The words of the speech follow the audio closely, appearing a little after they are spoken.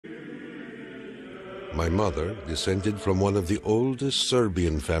My mother descended from one of the oldest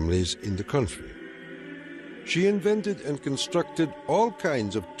Serbian families in the country. She invented and constructed all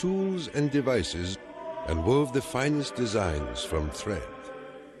kinds of tools and devices and wove the finest designs from thread.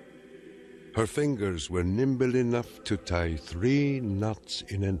 Her fingers were nimble enough to tie 3 knots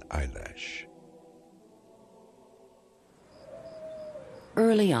in an eyelash.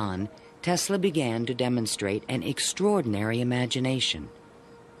 Early on, Tesla began to demonstrate an extraordinary imagination.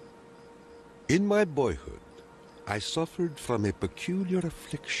 In my boyhood, I suffered from a peculiar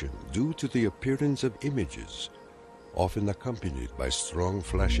affliction due to the appearance of images, often accompanied by strong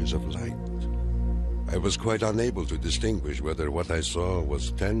flashes of light. I was quite unable to distinguish whether what I saw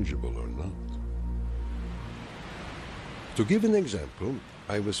was tangible or not. To give an example,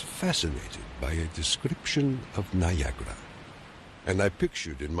 I was fascinated by a description of Niagara, and I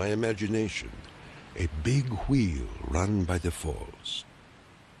pictured in my imagination a big wheel run by the falls.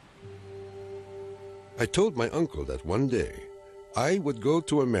 I told my uncle that one day I would go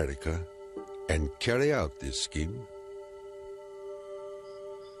to America and carry out this scheme.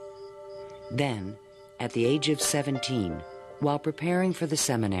 Then, at the age of 17, while preparing for the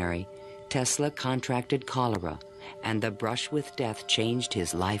seminary, Tesla contracted cholera, and the brush with death changed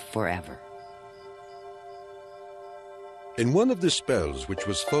his life forever. In one of the spells, which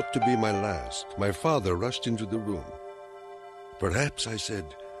was thought to be my last, my father rushed into the room. "Perhaps," I said,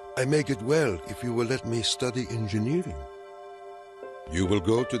 "I may get well if you will let me study engineering." "You will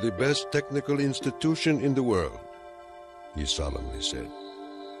go to the best technical institution in the world," he solemnly said.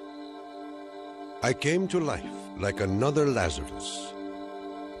 I came to life like another Lazarus,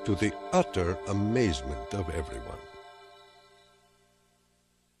 to the utter amazement of everyone.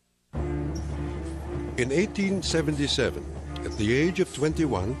 In 1877, at the age of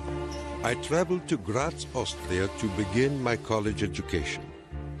 21, I traveled to Graz, Austria to begin my college education.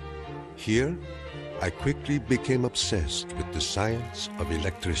 Here, I quickly became obsessed with the science of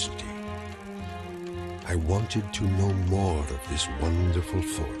electricity. I wanted to know more of this wonderful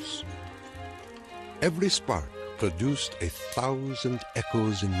force. Every spark produced 1,000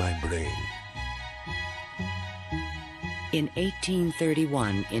 echoes in my brain. In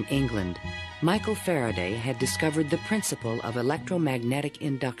 1831, in England, Michael Faraday had discovered the principle of electromagnetic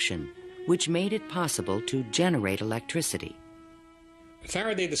induction, which made it possible to generate electricity.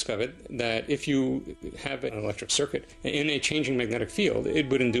 Faraday discovered that if you have an electric circuit in a changing magnetic field, it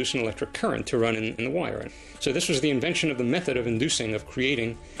would induce an electric current to run in the wire. So this was the invention of the method of inducing, of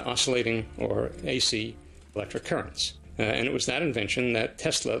creating oscillating or AC electric currents. And it was that invention that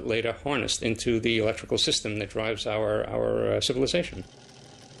Tesla later harnessed into the electrical system that drives our civilization.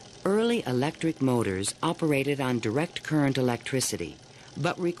 Early electric motors operated on direct current electricity,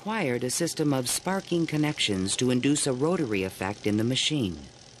 but required a system of sparking connections to induce a rotary effect in the machine.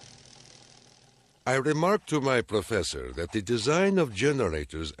 I remarked to my professor that the design of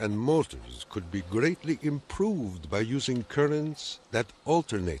generators and motors could be greatly improved by using currents that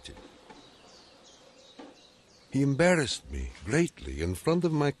alternated. He embarrassed me greatly in front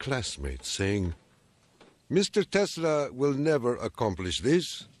of my classmates, saying, "Mr. Tesla will never accomplish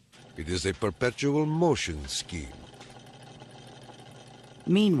this. It is a perpetual motion scheme."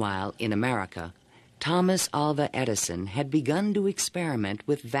 Meanwhile, in America, Thomas Alva Edison had begun to experiment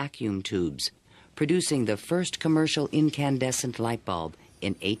with vacuum tubes, producing the first commercial incandescent light bulb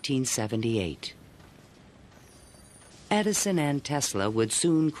in 1878. Edison and Tesla would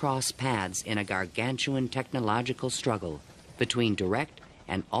soon cross paths in a gargantuan technological struggle between direct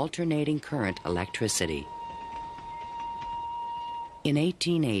and alternating current electricity. In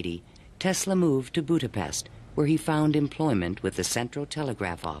 1880, Tesla moved to Budapest, where he found employment with the Central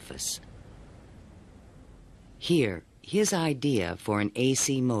Telegraph Office. Here, his idea for an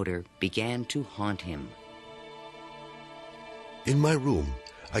AC motor began to haunt him. In my room,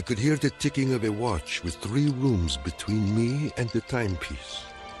 I could hear the ticking of a watch with 3 rooms between me and the timepiece.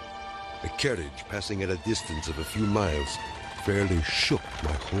 A carriage passing at a distance of a few miles fairly shook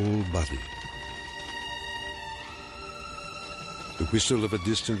my whole body. The whistle of a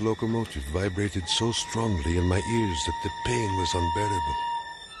distant locomotive vibrated so strongly in my ears that the pain was unbearable.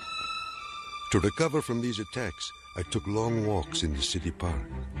 To recover from these attacks, I took long walks in the city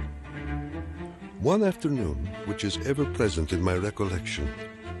park. One afternoon, which is ever present in my recollection,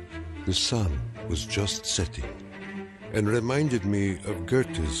 the sun was just setting and reminded me of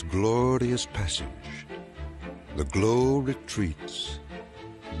Goethe's glorious passage. The glow retreats.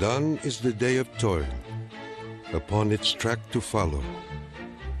 Done is the day of toil. Upon its track to follow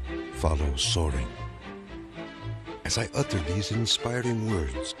soaring. As I uttered these inspiring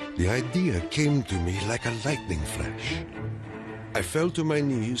words, the idea came to me like a lightning flash. I fell to my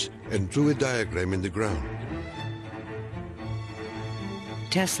knees and drew a diagram in the ground.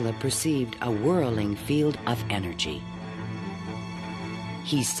 Tesla perceived a whirling field of energy.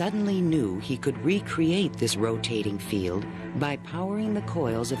 He suddenly knew he could recreate this rotating field by powering the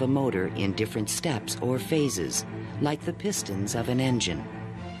coils of a motor in different steps or phases, like the pistons of an engine.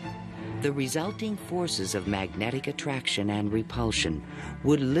 The resulting forces of magnetic attraction and repulsion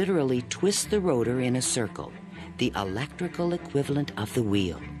would literally twist the rotor in a circle, the electrical equivalent of the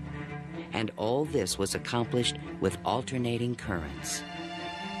wheel. And all this was accomplished with alternating currents.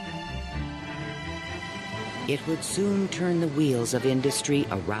 It would soon turn the wheels of industry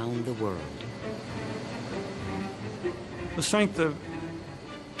around the world. The strength of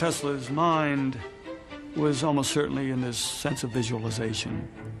Tesla's mind was almost certainly in this sense of visualization,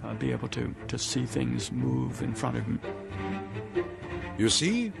 be able to see things move in front of him. You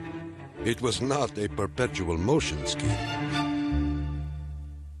see, it was not a perpetual motion scheme.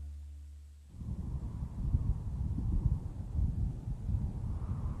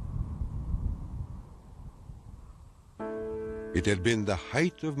 It had been the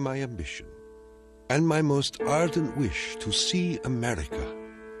height of my ambition and my most ardent wish to see America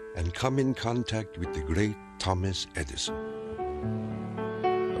and come in contact with the great Thomas Edison.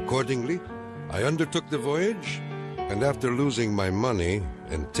 Accordingly, I undertook the voyage, and after losing my money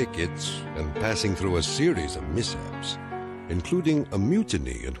and tickets and passing through a series of mishaps, including a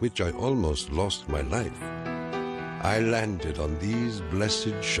mutiny in which I almost lost my life, I landed on these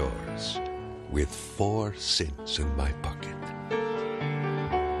blessed shores with 4 cents in my pocket.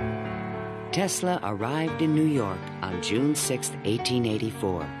 Tesla arrived in New York on June 6,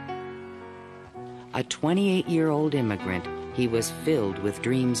 1884. A 28-year-old immigrant, he was filled with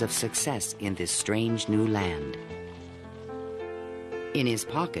dreams of success in this strange new land. In his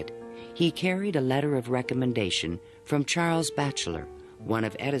pocket, he carried a letter of recommendation from Charles Batchelor, one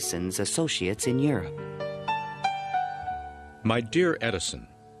of Edison's associates in Europe. My dear Edison,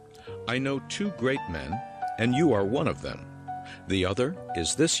 I know 2 great men, and you are one of them. The other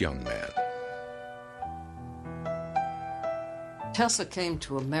is this young man. Tesla came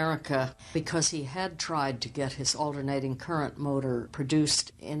to America because he had tried to get his alternating current motor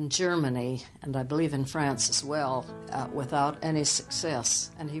produced in Germany, and I believe in France as well, without any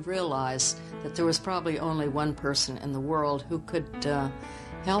success. And he realized that there was probably only one person in the world who could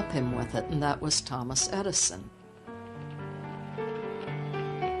help him with it, and that was Thomas Edison.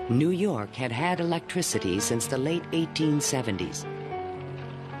 New York had had electricity since the late 1870s.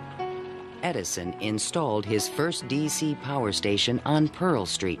 Edison installed his first DC power station on Pearl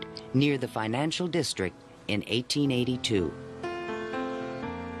Street, near the financial district, in 1882.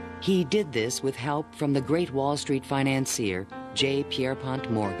 He did this with help from the great Wall Street financier, J.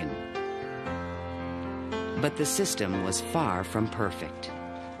 Pierpont Morgan. But the system was far from perfect.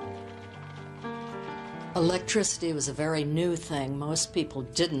 Electricity was a very new thing. Most people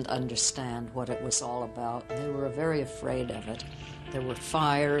didn't understand what it was all about. They were very afraid of it. There were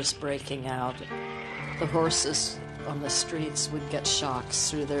fires breaking out. The horses on the streets would get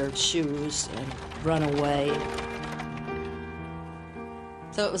shocks through their shoes and run away.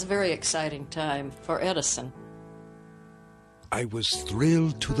 So it was a very exciting time for Edison. I was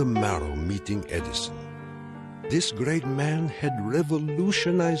thrilled to the marrow meeting Edison. This great man had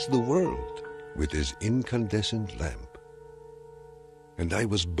revolutionized the world with his incandescent lamp. And I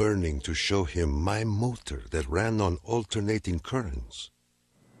was burning to show him my motor that ran on alternating currents.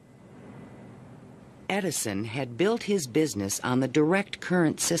 Edison had built his business on the direct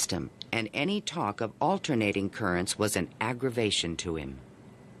current system, and any talk of alternating currents was an aggravation to him.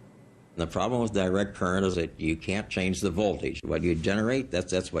 The problem with direct current is that you can't change the voltage. What you generate,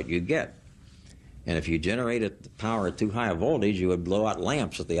 that's what you get. And if you generated the power at too high a voltage, you would blow out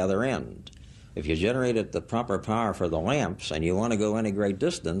lamps at the other end. If you generated the proper power for the lamps and you want to go any great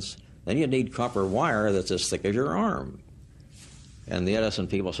distance, then you need copper wire that's as thick as your arm. And the Edison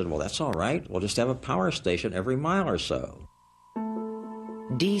people said, well, that's all right. We'll just have a power station every mile or so.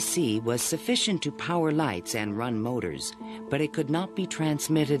 DC was sufficient to power lights and run motors, but it could not be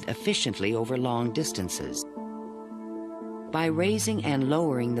transmitted efficiently over long distances. By raising and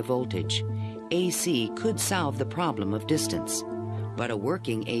lowering the voltage, AC could solve the problem of distance, but a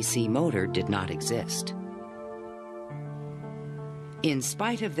working AC motor did not exist. In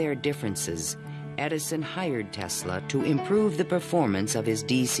spite of their differences, Edison hired Tesla to improve the performance of his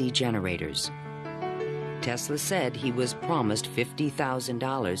DC generators. Tesla said he was promised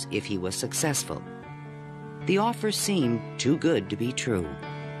 $50,000 if he was successful. The offer seemed too good to be true.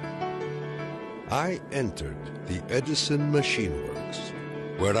 I entered the Edison Machine Works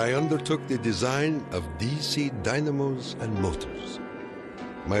where I undertook the design of DC dynamos and motors.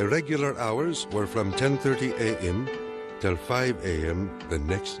 My regular hours were from 10:30 a.m. till 5 a.m. the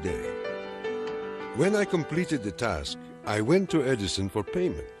next day. When I completed the task, I went to Edison for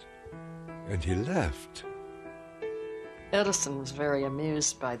payment, and he laughed. Edison was very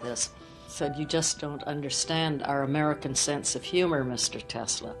amused by this. Said, "You just don't understand our American sense of humor, Mr.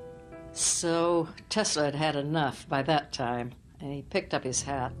 Tesla." So Tesla had had enough by that time, and he picked up his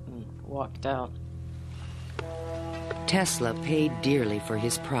hat and walked out. Tesla paid dearly for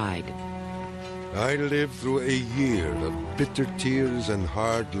his pride. I lived through a year of bitter tears and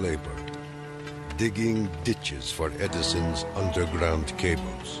hard labor, digging ditches for Edison's underground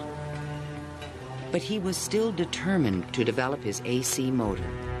cables. But he was still determined to develop his AC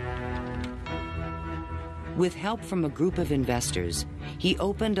motor. With help from a group of investors, he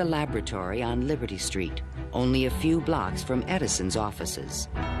opened a laboratory on Liberty Street, only a few blocks from Edison's offices.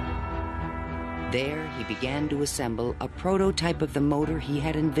 There, he began to assemble a prototype of the motor he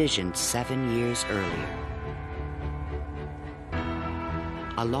had envisioned 7 years earlier.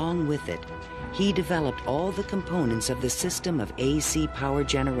 Along with it, he developed all the components of the system of AC power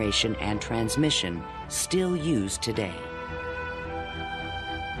generation and transmission still used today.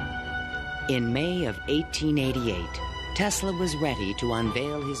 In May of 1888, Tesla was ready to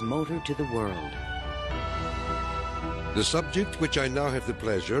unveil his motor to the world. The subject which I now have the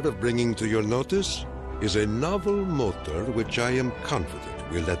pleasure of bringing to your notice is a novel motor which I am confident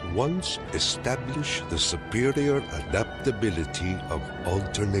will at once establish the superior adaptability of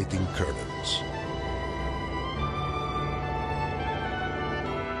alternating currents.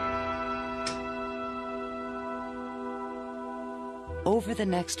 Over the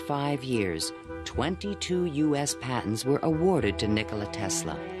next 5 years, 22 U.S. patents were awarded to Nikola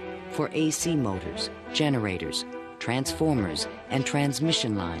Tesla for AC motors, generators, transformers, and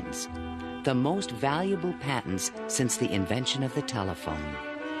transmission lines, the most valuable patents since the invention of the telephone.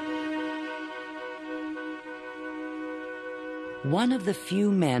 One of the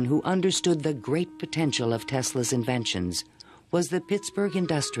few men who understood the great potential of Tesla's inventions was the Pittsburgh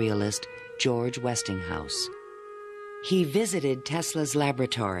industrialist George Westinghouse. He visited Tesla's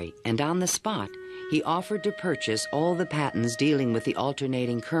laboratory, and on the spot, he offered to purchase all the patents dealing with the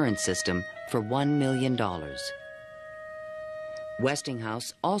alternating current system for $1 million.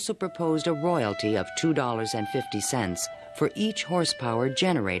 Westinghouse also proposed a royalty of $2.50 for each horsepower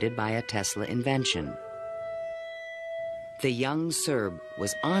generated by a Tesla invention. The young Serb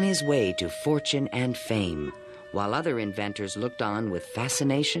was on his way to fortune and fame, while other inventors looked on with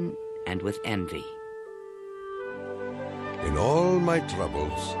fascination and with envy. In all my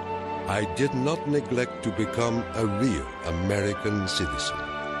troubles, I did not neglect to become a real American citizen,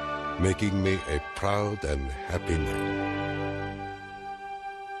 making me a proud and happy man.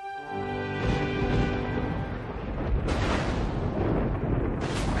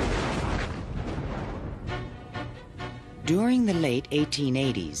 During the late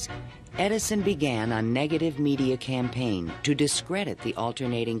 1880s, Edison began a negative media campaign to discredit the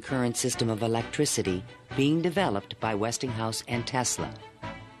alternating current system of electricity being developed by Westinghouse and Tesla.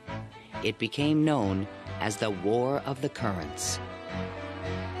 It became known as the War of the Currents.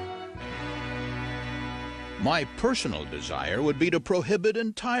 My personal desire would be to prohibit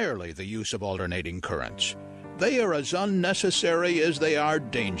entirely the use of alternating currents. They are as unnecessary as they are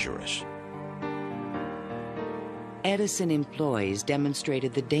dangerous. Edison employees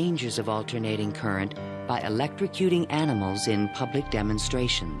demonstrated the dangers of alternating current by electrocuting animals in public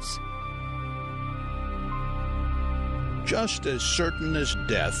demonstrations. Just as certain as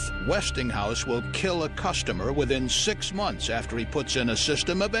death, Westinghouse will kill a customer within 6 months after he puts in a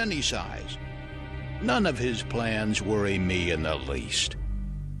system of any size. None of his plans worry me in the least.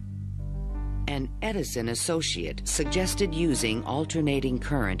 An Edison associate suggested using alternating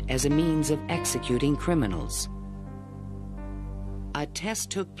current as a means of executing criminals. A test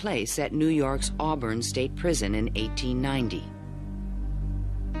took place at New York's Auburn State Prison in 1890.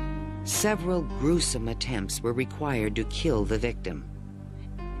 Several gruesome attempts were required to kill the victim.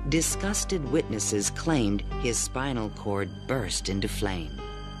 Disgusted witnesses claimed his spinal cord burst into flame.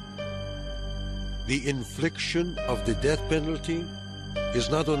 The infliction of the death penalty is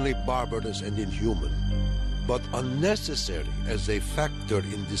not only barbarous and inhuman, but unnecessary as a factor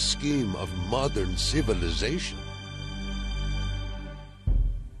in the scheme of modern civilization.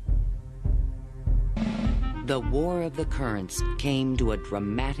 The War of the Currents came to a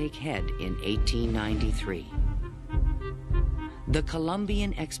dramatic head in 1893. The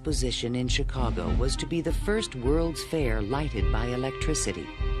Columbian Exposition in Chicago was to be the first World's Fair lighted by electricity.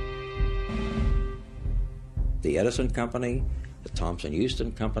 The Edison Company the Thompson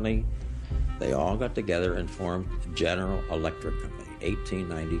Houston Company, they all got together and formed General Electric Company,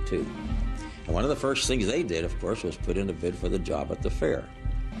 1892. And one of the first things they did, of course, was put in a bid for the job at the fair.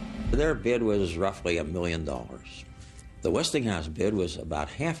 Their bid was roughly $1 million. The Westinghouse bid was about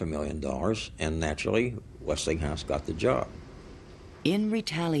 $500,000, and naturally, Westinghouse got the job. In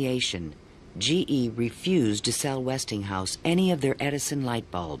retaliation, GE refused to sell Westinghouse any of their Edison light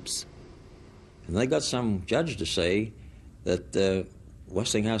bulbs. And they got some judge to say that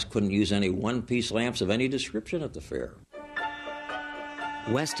Westinghouse couldn't use any one-piece lamps of any description at the fair.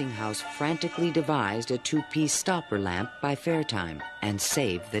 Westinghouse frantically devised a two-piece stopper lamp by fair time and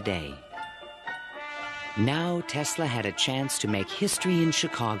saved the day. Now Tesla had a chance to make history in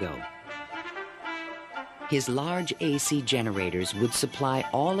Chicago. His large AC generators would supply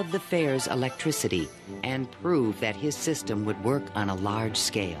all of the fair's electricity and prove that his system would work on a large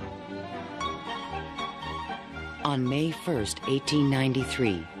scale. On May 1st,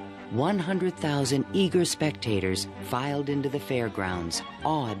 1893, 100,000 eager spectators filed into the fairgrounds,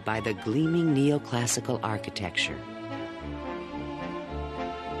 awed by the gleaming neoclassical architecture.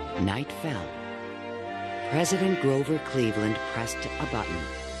 Night fell. President Grover Cleveland pressed a button,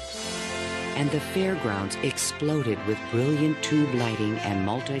 and the fairgrounds exploded with brilliant tube lighting and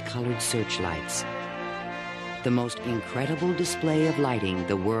multicolored searchlights. The most incredible display of lighting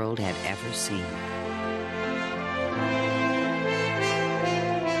the world had ever seen.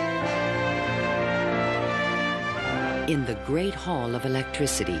 In the Great Hall of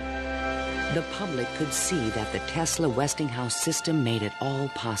Electricity, the public could see that the Tesla Westinghouse system made it all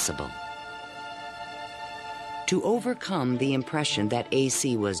possible. To overcome the impression that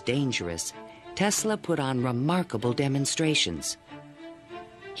AC was dangerous, Tesla put on remarkable demonstrations.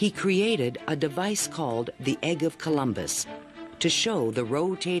 He created a device called the Egg of Columbus to show the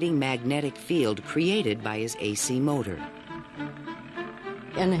rotating magnetic field created by his AC motor.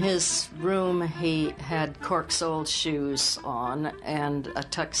 In his room, he had cork-soled shoes on and a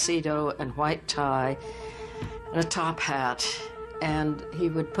tuxedo and white tie and a top hat, and he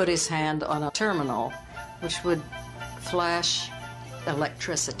would put his hand on a terminal which would flash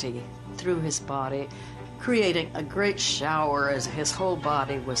electricity through his body, creating a great shower as his whole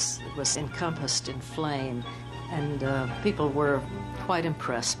body was encompassed in flame. And people were quite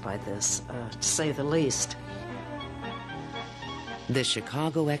impressed by this, to say the least. The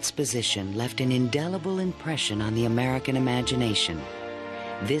Chicago Exposition left an indelible impression on the American imagination.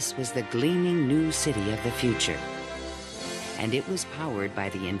 This was the gleaming new city of the future, and it was powered by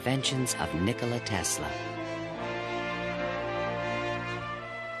the inventions of Nikola Tesla.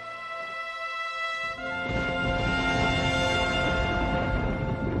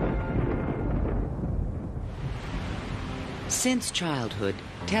 Since childhood,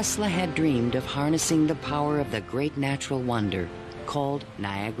 Tesla had dreamed of harnessing the power of the great natural wonder called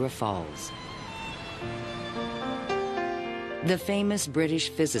Niagara Falls. The famous British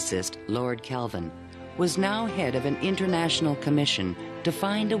physicist Lord Kelvin was now head of an international commission to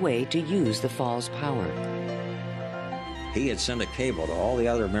find a way to use the fall's power. He had sent a cable to all the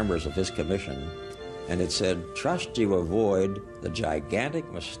other members of his commission, and it said, "Trust you avoid the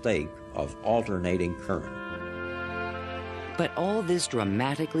gigantic mistake of alternating current." But all this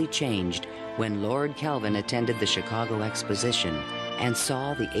dramatically changed when Lord Kelvin attended the Chicago Exposition and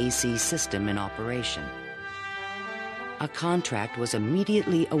saw the AC system in operation. A contract was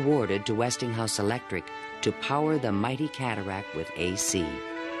immediately awarded to Westinghouse Electric to power the mighty cataract with AC.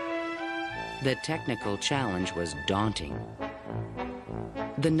 The technical challenge was daunting.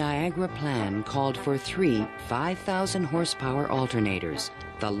 The Niagara plan called for 3 5,000 horsepower alternators,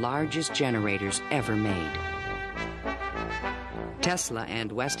 the largest generators ever made. Tesla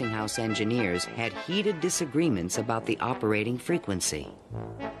and Westinghouse engineers had heated disagreements about the operating frequency.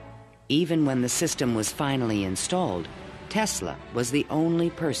 Even when the system was finally installed, Tesla was the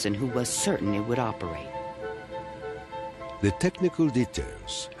only person who was certain it would operate. The technical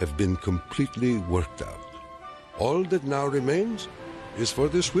details have been completely worked out. All that now remains is for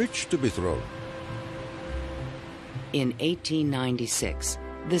the switch to be thrown. In 1896,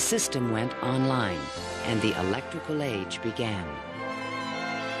 the system went online and the electrical age began.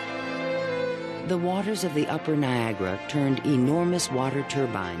 The waters of the upper Niagara turned enormous water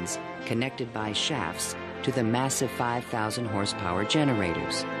turbines connected by shafts to the massive 5,000 horsepower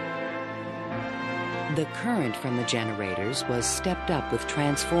generators. The current from the generators was stepped up with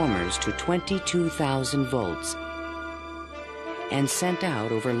transformers to 22,000 volts and sent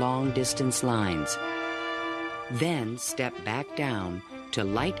out over long-distance lines, then stepped back down to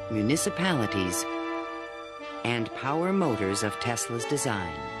light municipalities and power motors of Tesla's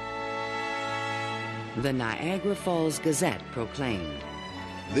design. The Niagara Falls Gazette proclaimed,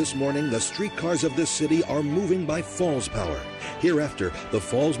 "This morning, the streetcars of this city are moving by Falls power. Hereafter, the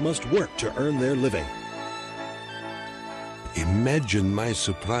Falls must work to earn their living." Imagine my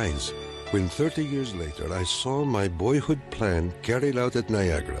surprise when 30 years later I saw my boyhood plan carried out at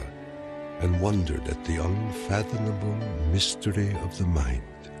Niagara and wondered at the unfathomable mystery of the mind.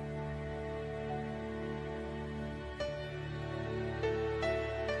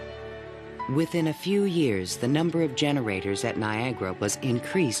 Within a few years, the number of generators at Niagara was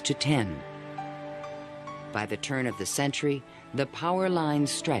increased to 10. By the turn of the century, the power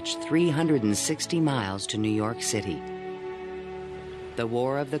lines stretched 360 miles to New York City. The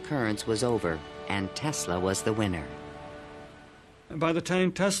War of the Currents was over, and Tesla was the winner. By the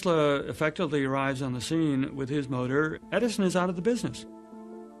time Tesla effectively arrives on the scene with his motor, Edison is out of the business.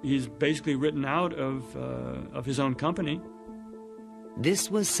 He's basically written out of his own company.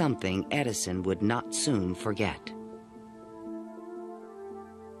 This was something Edison would not soon forget.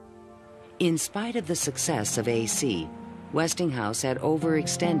 In spite of the success of AC, Westinghouse had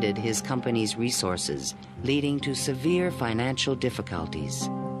overextended his company's resources, leading to severe financial difficulties.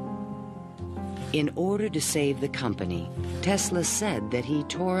 In order to save the company, Tesla said that he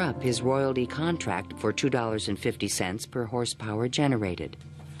tore up his royalty contract for $2.50 per horsepower generated.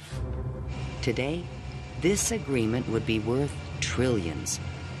 Today, this agreement would be worth trillions.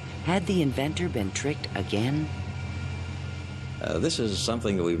 Had the inventor been tricked again? This is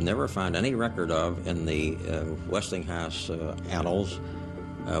something that we've never found any record of in the Westinghouse annals.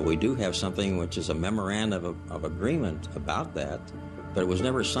 We do have something which is a memorandum of agreement about that, but it was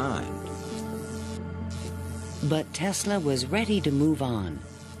never signed. But Tesla was ready to move on.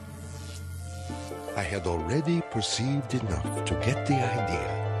 I had already perceived enough to get the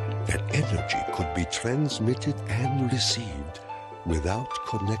idea that energy could be transmitted and received without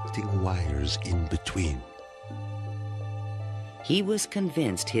connecting wires in between. He was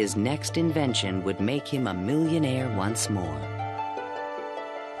convinced his next invention would make him a millionaire once more.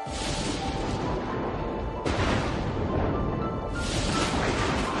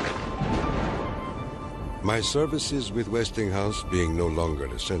 My services with Westinghouse being no longer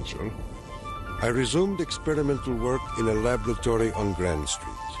essential, I resumed experimental work in a laboratory on Grand Street,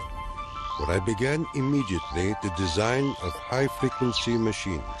 where I began immediately the design of high-frequency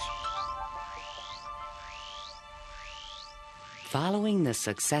machines. Following the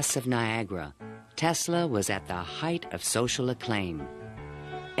success of Niagara, Tesla was at the height of social acclaim.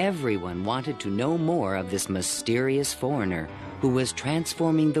 Everyone wanted to know more of this mysterious foreigner who was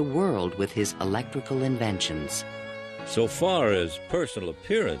transforming the world with his electrical inventions. So far as personal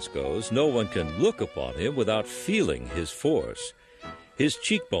appearance goes, no one can look upon him without feeling his force. His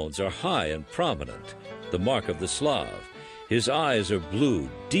cheekbones are high and prominent, the mark of the Slav. His eyes are blue,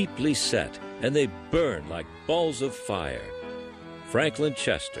 deeply set, and they burn like balls of fire. Franklin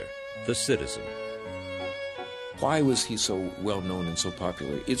Chester, the Citizen. Why was he so well known and so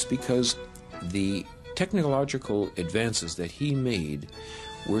popular? It's because the technological advances that he made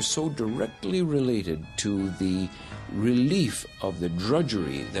were so directly related to the relief of the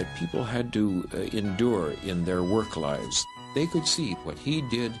drudgery that people had to endure in their work lives. They could see what he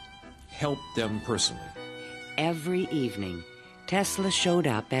did helped them personally. Every evening, Tesla showed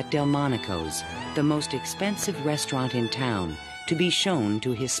up at Delmonico's, the most expensive restaurant in town, to be shown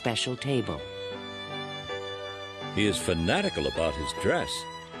to his special table. He is fanatical about his dress,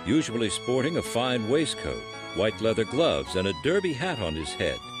 usually sporting a fine waistcoat, white leather gloves, and a derby hat on his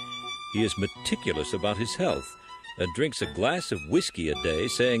head. He is meticulous about his health and drinks a glass of whiskey a day,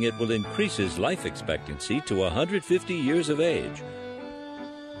 saying it will increase his life expectancy to 150 years of age.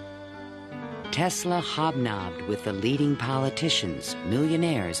 Tesla hobnobbed with the leading politicians,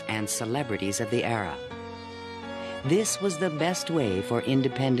 millionaires, and celebrities of the era. This was the best way for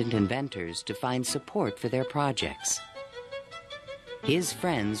independent inventors to find support for their projects. His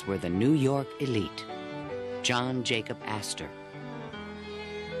friends were the New York elite, John Jacob Astor,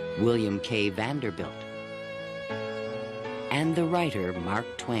 William K. Vanderbilt, and the writer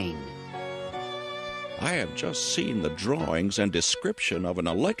Mark Twain. I have just seen the drawings and description of an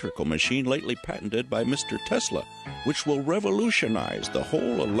electrical machine lately patented by Mr. Tesla, which will revolutionize the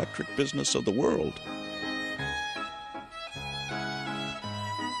whole electric business of the world.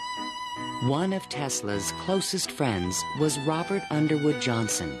 One of Tesla's closest friends was Robert Underwood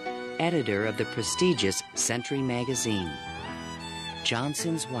Johnson, editor of the prestigious Century magazine.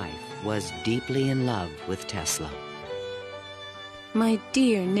 Johnson's wife was deeply in love with Tesla. My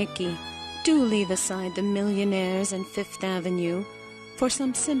dear Nicky, do leave aside the millionaires and Fifth Avenue for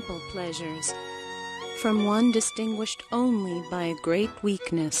some simple pleasures, from one distinguished only by a great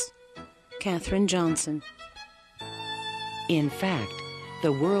weakness, Katherine Johnson. In fact,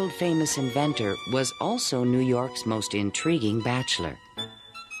 the world-famous inventor was also New York's most intriguing bachelor.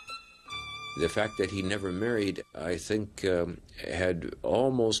 The fact that he never married, I think, had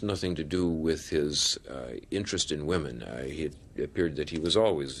almost nothing to do with his interest in women. It appeared that he was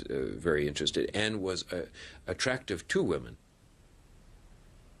always very interested and was attractive to women.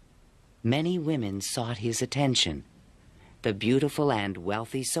 Many women sought his attention. The beautiful and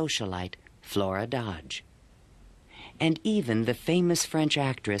wealthy socialite Flora Dodge, and even the famous French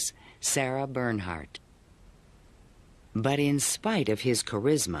actress Sarah Bernhardt. But in spite of his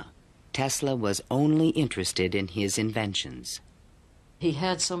charisma, Tesla was only interested in his inventions. He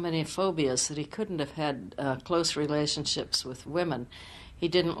had so many phobias that he couldn't have had close relationships with women. He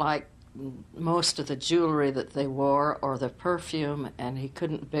didn't like most of the jewelry that they wore or the perfume, and he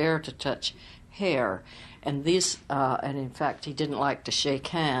couldn't bear to touch hair. And and in fact, he didn't like to shake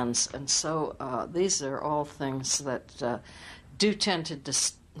hands. And so these are all things that do tend to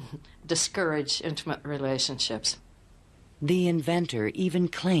discourage intimate relationships. The inventor even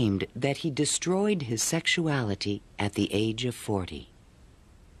claimed that he destroyed his sexuality at the age of 40.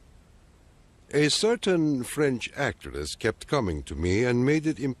 A certain French actress kept coming to me and made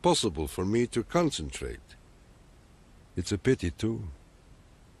it impossible for me to concentrate. It's a pity, too,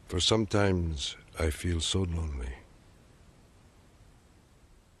 for sometimes I feel so lonely.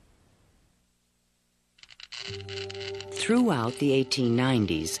 Throughout the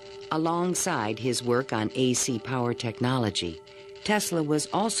 1890s, alongside his work on AC power technology, Tesla was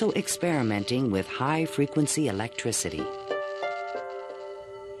also experimenting with high-frequency electricity.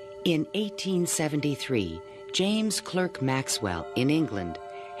 In 1873, James Clerk Maxwell in England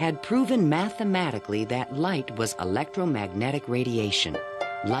had proven mathematically that light was electromagnetic radiation.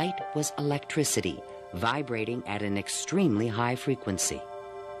 Light was electricity, vibrating at an extremely high frequency.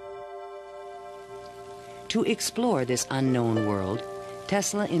 To explore this unknown world,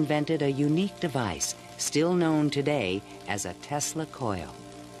 Tesla invented a unique device, still known today as a Tesla coil.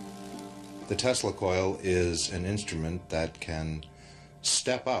 The Tesla coil is an instrument that can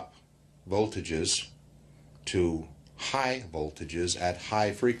step up voltages to high voltages at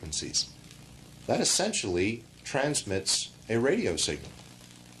high frequencies. That essentially transmits a radio signal.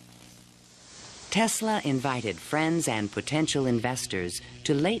 Tesla invited friends and potential investors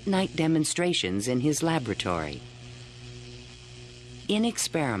to late-night demonstrations in his laboratory. In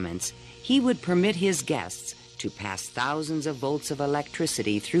experiments, he would permit his guests to pass thousands of volts of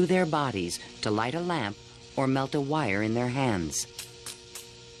electricity through their bodies to light a lamp or melt a wire in their hands.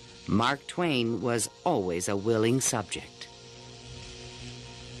 Mark Twain was always a willing subject.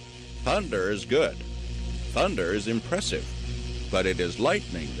 Thunder is good. Thunder is impressive. But it is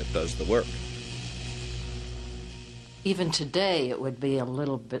lightning that does the work. Even today, it would be a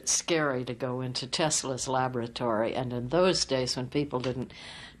little bit scary to go into Tesla's laboratory, and in those days when people didn't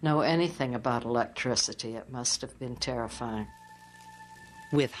know anything about electricity, it must have been terrifying.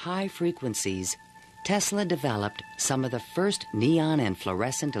 With high frequencies, Tesla developed some of the first neon and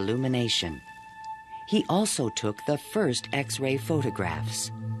fluorescent illumination. He also took the first X-ray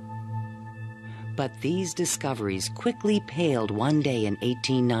photographs. But these discoveries quickly paled one day in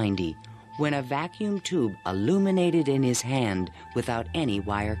 1890 when a vacuum tube illuminated in his hand without any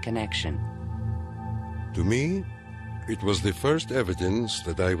wire connection. To me, it was the first evidence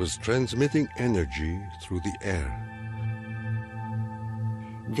that I was transmitting energy through the air.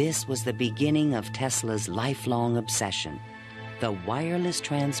 This was the beginning of Tesla's lifelong obsession, the wireless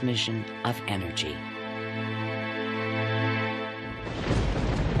transmission of energy.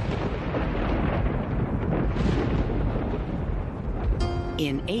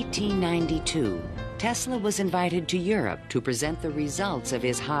 In 1892, Tesla was invited to Europe to present the results of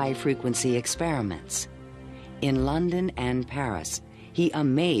his high-frequency experiments. In London and Paris, he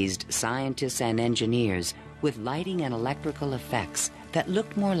amazed scientists and engineers with lighting and electrical effects that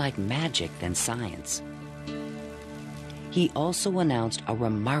looked more like magic than science. He also announced a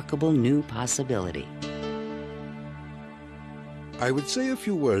remarkable new possibility. I would say a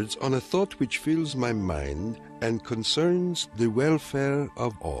few words on a thought which fills my mind and concerns the welfare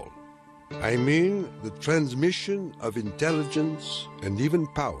of all. I mean the transmission of intelligence and even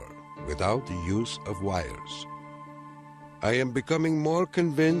power without the use of wires. I am becoming more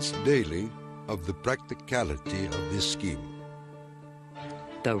convinced daily of the practicality of this scheme.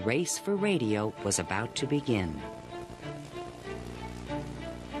 The race for radio was about to begin.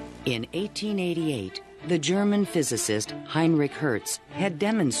 In 1888, the German physicist Heinrich Hertz had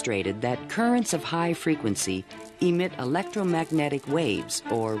demonstrated that currents of high frequency emit electromagnetic waves,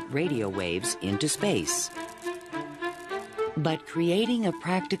 or radio waves, into space. But creating a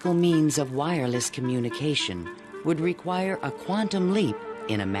practical means of wireless communication would require a quantum leap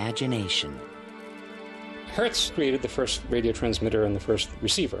in imagination. Hertz created the first radio transmitter and the first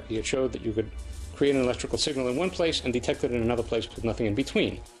receiver. He had showed that you could create an electrical signal in one place and detect it in another place with nothing in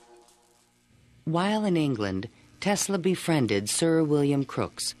between. While in England, Tesla befriended Sir William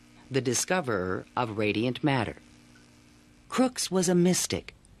Crookes, the discoverer of radiant matter. Crookes was a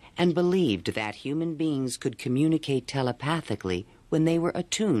mystic and believed that human beings could communicate telepathically when they were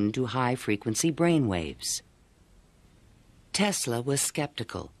attuned to high-frequency brainwaves. Tesla was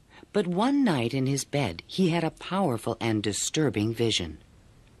skeptical, but one night in his bed he had a powerful and disturbing vision.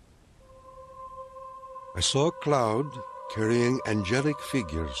 I saw a cloud carrying angelic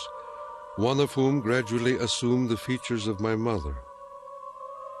figures, one of whom gradually assumed the features of my mother.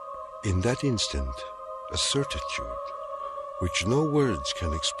 In that instant, a certitude, which no words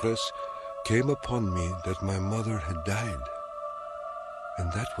can express, came upon me that my mother had died.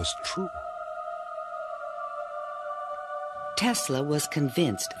 And that was true. Tesla was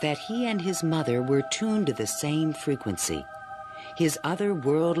convinced that he and his mother were tuned to the same frequency. His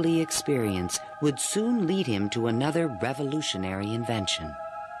otherworldly experience would soon lead him to another revolutionary invention.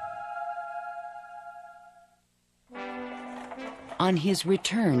 On his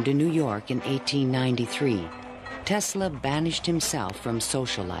return to New York in 1893, Tesla banished himself from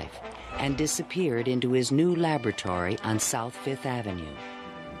social life and disappeared into his new laboratory on South Fifth Avenue.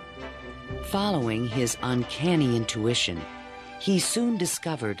 Following his uncanny intuition, he soon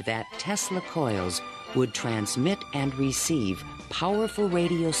discovered that Tesla coils would transmit and receive powerful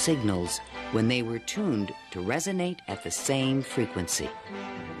radio signals when they were tuned to resonate at the same frequency.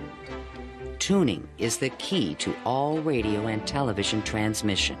 Tuning is the key to all radio and television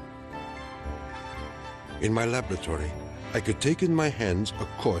transmission. In my laboratory, I could take in my hands a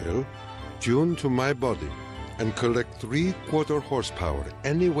coil tuned to my body and collect 3/4 horsepower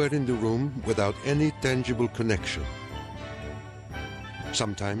anywhere in the room without any tangible connection.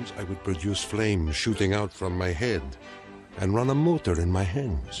 Sometimes I would produce flame shooting out from my head and run a motor in my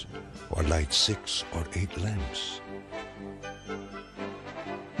hands, or light 6 or 8 lamps.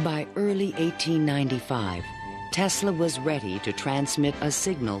 By early 1895, Tesla was ready to transmit a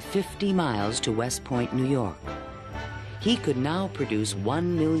signal 50 miles to West Point, New York. He could now produce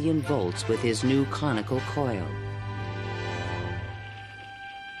 1 million volts with his new conical coil.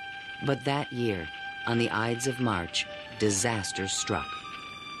 But that year, on the Ides of March, disaster struck.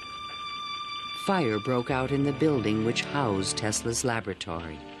 Fire broke out in the building which housed Tesla's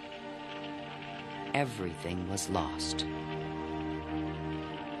laboratory. Everything was lost.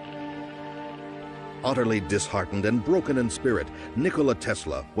 Utterly disheartened and broken in spirit, Nikola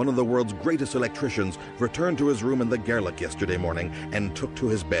Tesla, one of the world's greatest electricians, returned to his room in the Gerlach yesterday morning and took to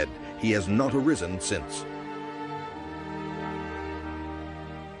his bed. He has not arisen since.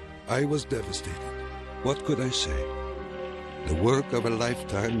 I was devastated. What could I say? The work of a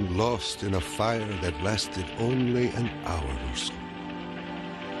lifetime lost in a fire that lasted only an hour or so.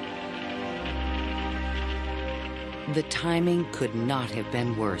 The timing could not have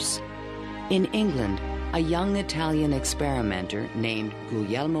been worse. In England, a young Italian experimenter named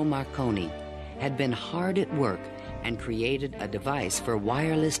Guglielmo Marconi had been hard at work and created a device for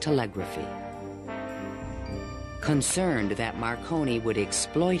wireless telegraphy. Concerned that Marconi would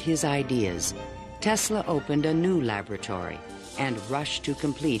exploit his ideas, Tesla opened a new laboratory and rushed to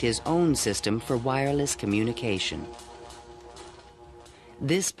complete his own system for wireless communication.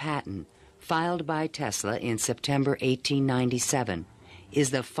 This patent, filed by Tesla in September 1897,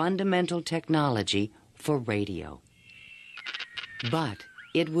 is the fundamental technology for radio. But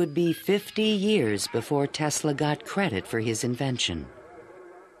it would be 50 years before Tesla got credit for his invention.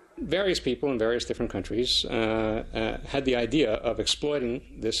 Various people in various different countries had the idea of exploiting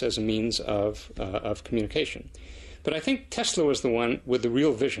this as a means of communication. But I think Tesla was the one with the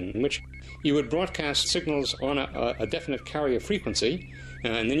real vision, in which you would broadcast signals on a definite carrier frequency,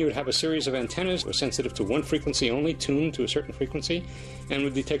 and then you would have a series of antennas that were sensitive to one frequency only, tuned to a certain frequency, and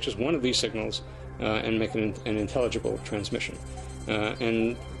would detect just one of these signals and make an intelligible transmission.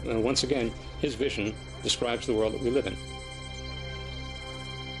 Once again, his vision describes the world that we live in.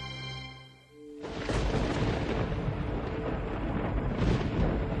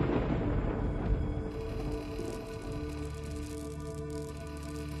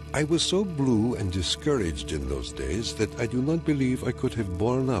 I was so blue and discouraged in those days that I do not believe I could have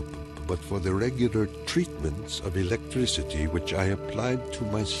borne up but for the regular treatments of electricity which I applied to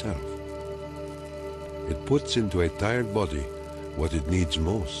myself. It puts into a tired body what it needs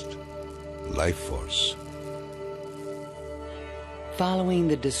most, life force. Following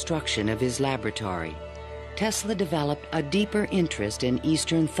the destruction of his laboratory, Tesla developed a deeper interest in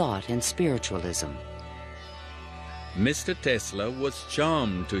Eastern thought and spiritualism. Mr. Tesla was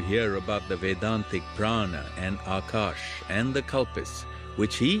charmed to hear about the Vedantic prana and Akash and the Kalpis,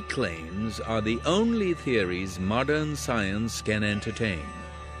 which he claims are the only theories modern science can entertain.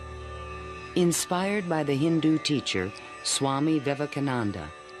 Inspired by the Hindu teacher Swami Vivekananda,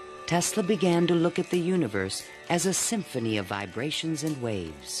 Tesla began to look at the universe as a symphony of vibrations and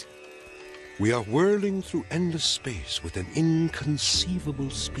waves. We are whirling through endless space with an inconceivable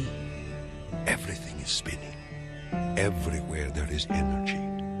speed. Everything is spinning. Everywhere there is energy.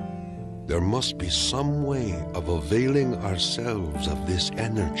 There must be some way of availing ourselves of this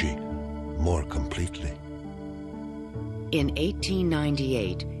energy more completely. In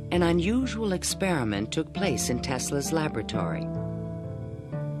 1898, an unusual experiment took place in Tesla's laboratory.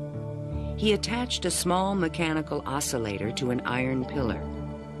 He attached a small mechanical oscillator to an iron pillar.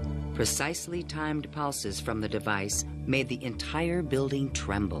 Precisely timed pulses from the device made the entire building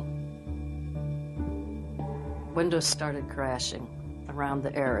tremble. Windows started crashing around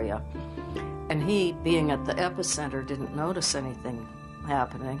the area, and he, being at the epicenter, didn't notice anything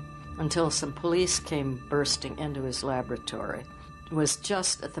happening until some police came bursting into his laboratory. It was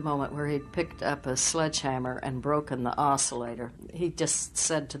just at the moment where he'd picked up a sledgehammer and broken the oscillator. He just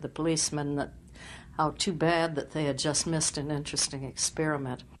said to the policemen that how too bad that they had just missed an interesting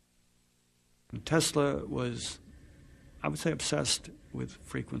experiment. Tesla was, I would say, obsessed with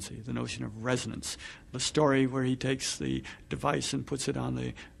frequency, the notion of resonance. The story where he takes the device and puts it on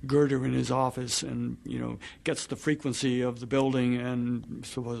the girder in his office and, gets the frequency of the building and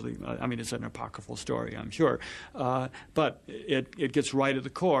supposedly, it's an apocryphal story, I'm sure, but it gets right at the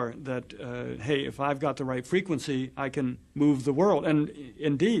core that, hey, if I've got the right frequency, I can move the world. And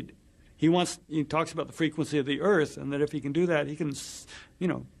indeed, he talks about the frequency of the earth, and that if he can do that, he can,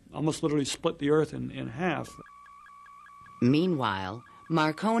 almost literally split the earth in half. Meanwhile,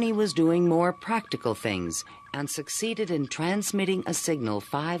 Marconi was doing more practical things and succeeded in transmitting a signal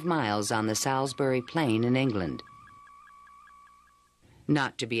 5 miles on the Salisbury Plain in England.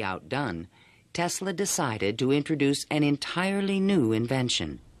 Not to be outdone, Tesla decided to introduce an entirely new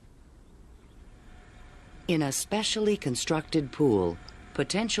invention. In a specially constructed pool,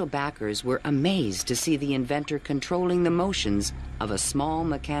 potential backers were amazed to see the inventor controlling the motions of a small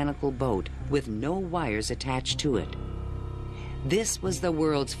mechanical boat with no wires attached to it. This was the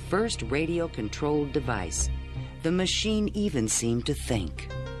world's first radio-controlled device. The machine even seemed to think.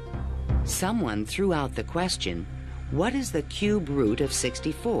 Someone threw out the question, what is the cube root of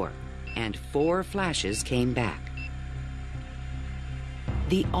 64? And 4 flashes came back.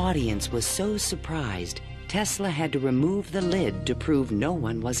 The audience was so surprised, Tesla had to remove the lid to prove no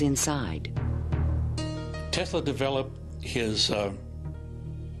one was inside. Tesla developed his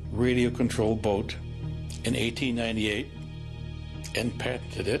radio-controlled boat in 1898 and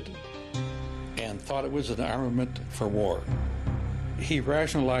patented it and thought it was an armament for war. He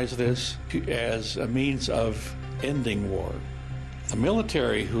rationalized this as a means of ending war. The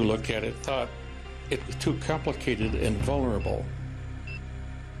military who looked at it thought it was too complicated and vulnerable.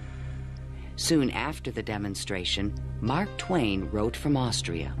 Soon after the demonstration, Mark Twain wrote from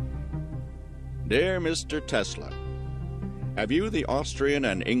Austria. Dear Mr. Tesla, have you the Austrian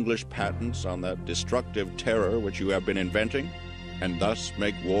and English patents on that destructive terror which you have been inventing, and thus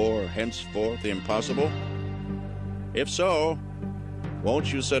make war henceforth impossible? If so,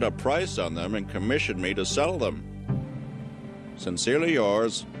 won't you set a price on them and commission me to sell them? Sincerely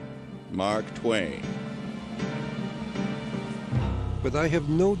yours, Mark Twain. But I have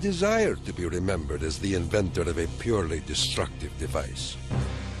no desire to be remembered as the inventor of a purely destructive device.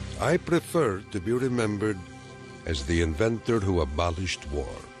 I prefer to be remembered as the inventor who abolished war.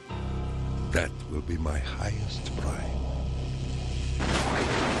 That will be my highest pride.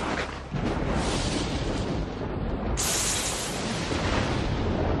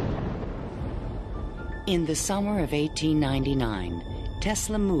 In the summer of 1899,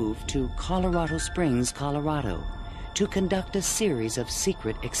 Tesla moved to Colorado Springs, Colorado, to conduct a series of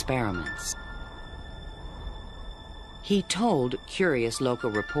secret experiments. He told curious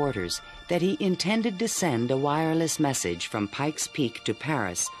local reporters that he intended to send a wireless message from Pikes Peak to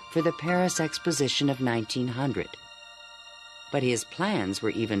Paris for the Paris Exposition of 1900. But his plans were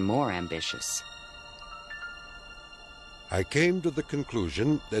even more ambitious. I came to the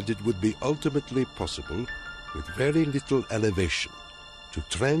conclusion that it would be ultimately possible, with very little elevation, to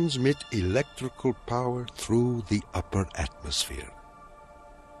transmit electrical power through the upper atmosphere.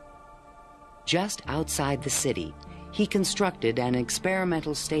 Just outside the city, he constructed an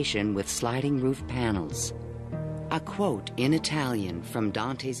experimental station with sliding roof panels. A quote in Italian from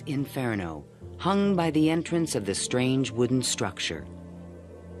Dante's Inferno hung by the entrance of the strange wooden structure.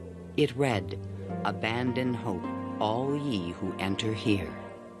 It read, "Abandon hope, all ye who enter here."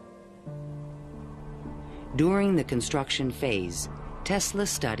 During the construction phase, Tesla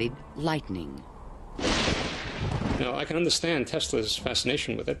studied lightning. Now, I can understand Tesla's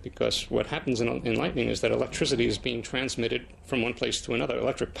fascination with it, because what happens in lightning is that electricity is being transmitted from one place to another.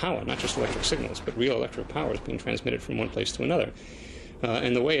 Electric power, not just electric signals, but real electric power is being transmitted from one place to another.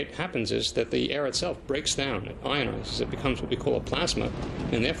 And the way it happens is that the air itself breaks down, it ionizes, it becomes what we call a plasma,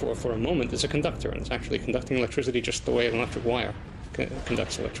 and therefore, for a moment, it's a conductor, and it's actually conducting electricity just the way an electric wire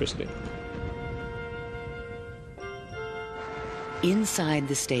conducts electricity. Inside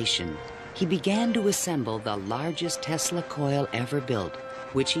the station, he began to assemble the largest Tesla coil ever built,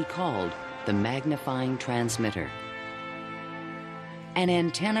 which he called the magnifying transmitter. An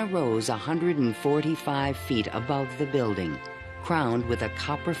antenna rose 145 feet above the building, crowned with a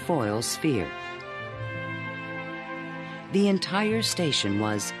copper foil sphere. The entire station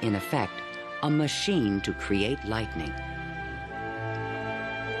was, in effect, a machine to create lightning.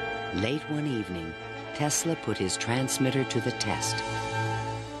 Late one evening, Tesla put his transmitter to the test.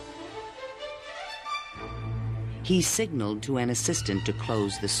 He signaled to an assistant to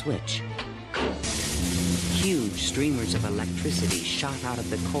close the switch. Huge streamers of electricity shot out of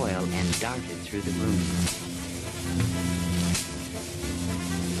the coil and darted through the room.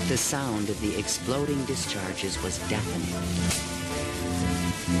 The sound of the exploding discharges was deafening.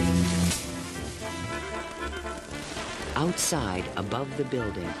 Outside, above the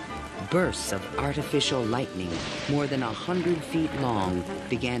building, bursts of artificial lightning, more than 100 feet long,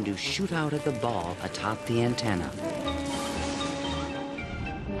 began to shoot out of the ball atop the antenna.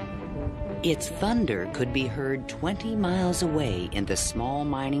 Its thunder could be heard 20 miles away in the small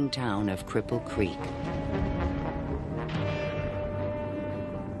mining town of Cripple Creek.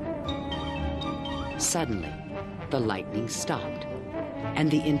 Suddenly, the lightning stopped, and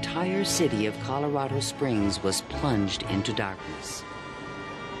the entire city of Colorado Springs was plunged into darkness.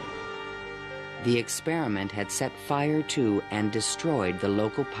 The experiment had set fire to and destroyed the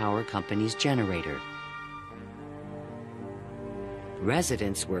local power company's generator.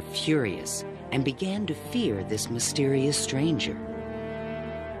 Residents were furious and began to fear this mysterious stranger.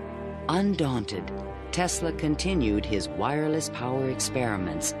 Undaunted, Tesla continued his wireless power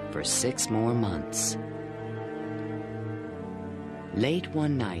experiments for 6 more months. Late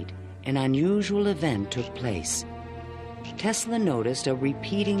one night, an unusual event took place. Tesla noticed a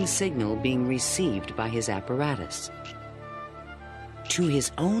repeating signal being received by his apparatus. To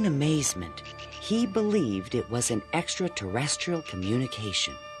his own amazement, he believed it was an extraterrestrial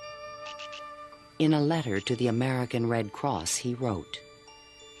communication. In a letter to the American Red Cross, he wrote,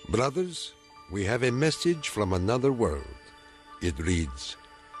 "Brothers, we have a message from another world. It reads,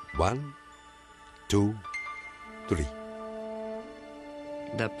 1, 2, 3.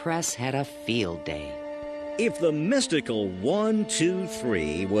 The press had a field day. If the mystical 1, 2,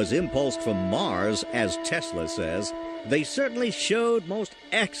 3 was impulsed from Mars, as Tesla says, they certainly showed most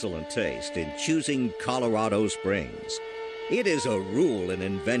excellent taste in choosing Colorado Springs. It is a rule in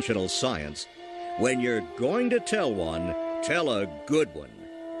inventional science. When you're going to tell one, tell a good one.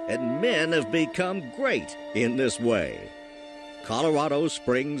 And men have become great in this way. Colorado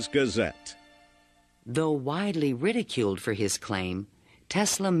Springs Gazette. Though widely ridiculed for his claim,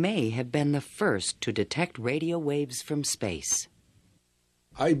 Tesla may have been the first to detect radio waves from space.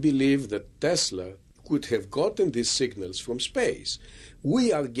 I believe that Tesla could have gotten these signals from space.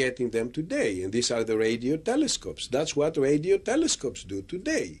 We are getting them today, and these are the radio telescopes. That's what radio telescopes do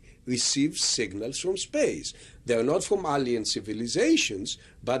today, receive signals from space. They are not from alien civilizations,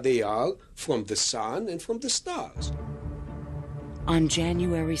 but they are from the sun and from the stars. On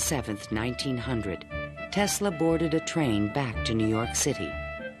January 7th, 1900, Tesla boarded a train back to New York City.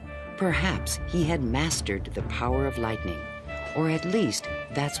 Perhaps he had mastered the power of lightning, or at least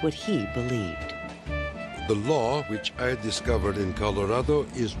that's what he believed. The law which I discovered in Colorado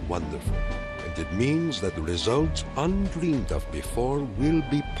is wonderful, and it means that results undreamed of before will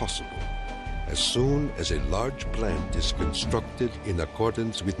be possible as soon as a large plant is constructed in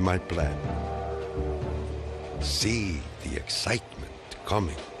accordance with my plan. See the excitement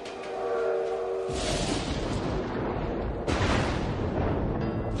coming.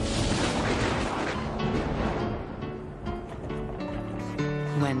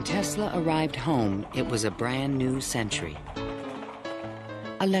 When Tesla arrived home, it was a brand new century.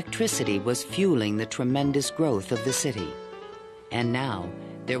 Electricity was fueling the tremendous growth of the city. And now,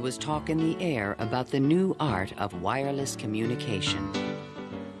 there was talk in the air about the new art of wireless communication.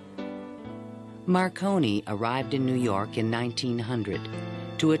 Marconi arrived in New York in 1900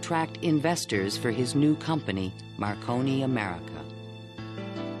 to attract investors for his new company, Marconi America.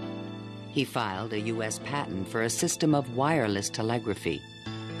 He filed a U.S. patent for a system of wireless telegraphy,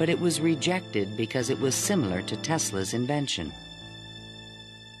 but it was rejected because it was similar to Tesla's invention.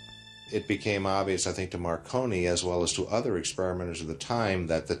 It became obvious, I think, to Marconi as well as to other experimenters of the time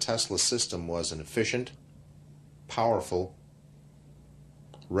that the Tesla system was an efficient, powerful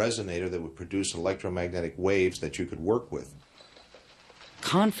resonator that would produce electromagnetic waves that you could work with.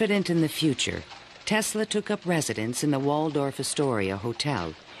 Confident in the future, Tesla took up residence in the Waldorf Astoria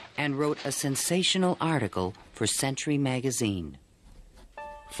Hotel and wrote a sensational article for Century magazine.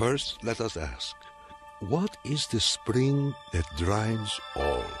 First, let us ask, what is the spring that drives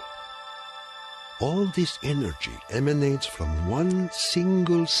all? All this energy emanates from one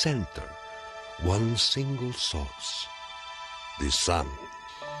single center, one single source, the sun.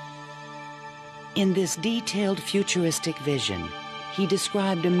 In this detailed futuristic vision, he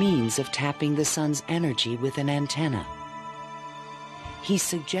described a means of tapping the sun's energy with an antenna. He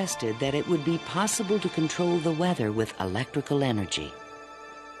suggested that it would be possible to control the weather with electrical energy.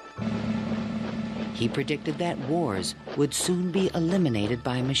 He predicted that wars would soon be eliminated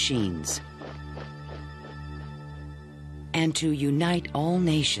by machines. And to unite all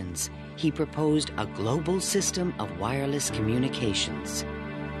nations, he proposed a global system of wireless communications.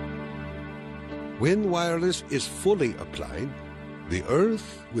 When wireless is fully applied, the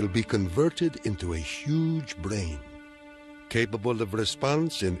Earth will be converted into a huge brain, capable of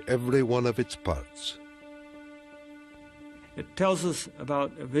response in every one of its parts. It tells us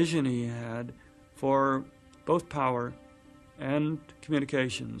about a vision he had for both power and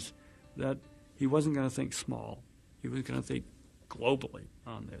communications, that he wasn't going to think small. He was going to think globally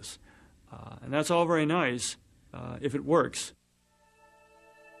on this. And that's all very nice if it works.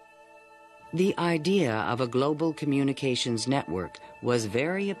 The idea of a global communications network was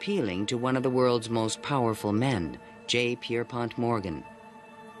very appealing to one of the world's most powerful men, J. Pierpont Morgan.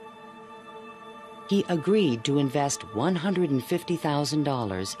 He agreed to invest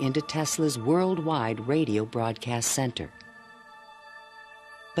 $150,000 into Tesla's worldwide radio broadcast center.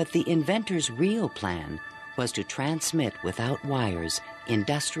 But the inventor's real plan was to transmit without wires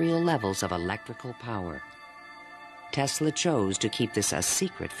industrial levels of electrical power. Tesla chose to keep this a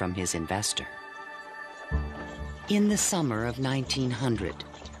secret from his investor. In the summer of 1900,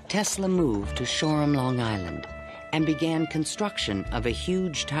 Tesla moved to Shoreham, Long Island, and began construction of a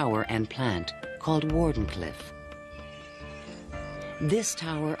huge tower and plant called Wardenclyffe. This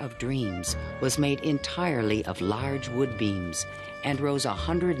Tower of Dreams was made entirely of large wood beams and rose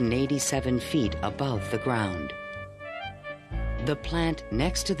 187 feet above the ground. The plant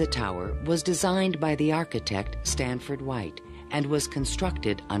next to the tower was designed by the architect Stanford White and was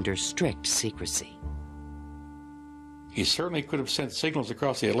constructed under strict secrecy. He certainly could have sent signals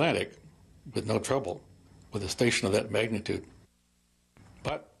across the Atlantic with no trouble with a station of that magnitude.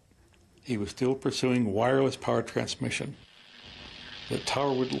 But he was still pursuing wireless power transmission. The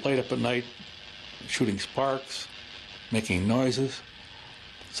tower would light up at night, shooting sparks, making noises.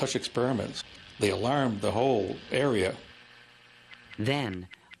 Such experiments, they alarmed the whole area. Then,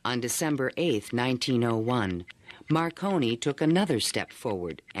 on December 8, 1901, Marconi took another step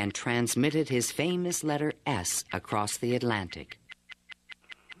forward and transmitted his famous letter S across the Atlantic.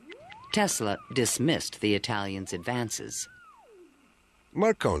 Tesla dismissed the Italian's advances.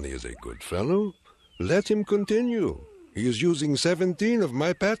 Marconi is a good fellow. Let him continue. He is using 17 of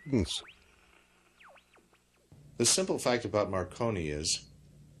my patents. The simple fact about Marconi is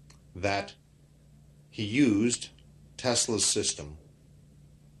that he used Tesla's system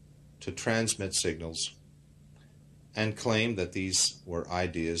to transmit signals and claimed that these were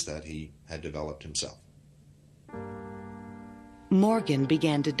ideas that he had developed himself. Morgan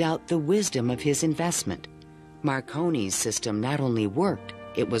began to doubt the wisdom of his investment. Marconi's system not only worked,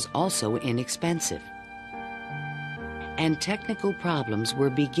 it was also inexpensive. And technical problems were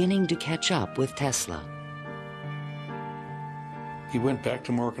beginning to catch up with Tesla. He went back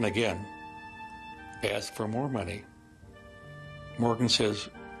to Morgan again, asked for more money. Morgan says,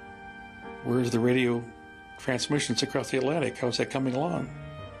 "Where's the radio transmissions across the Atlantic? How's that coming along?"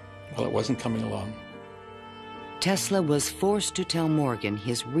 Well, it wasn't coming along. Tesla was forced to tell Morgan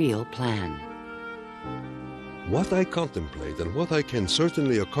his real plan. What I contemplate and what I can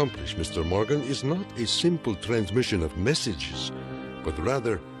certainly accomplish, Mr. Morgan, is not a simple transmission of messages, but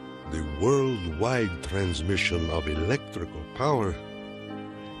rather the worldwide transmission of electrical power.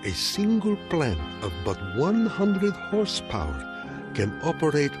 A single plant of but 100 horsepower can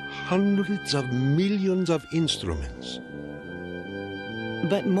operate hundreds of millions of instruments.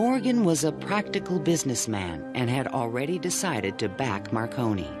 But Morgan was a practical businessman and had already decided to back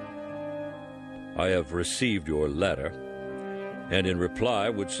Marconi. I have received your letter, and in reply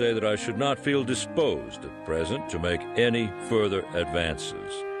would say that I should not feel disposed at present to make any further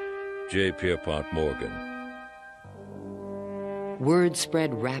advances. J. Pierpont Morgan. Word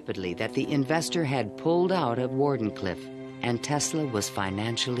spread rapidly that the investor had pulled out of Wardenclyffe, and Tesla was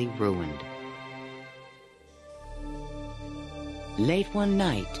financially ruined. Late one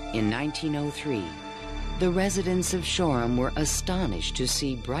night in 1903, the residents of Shoreham were astonished to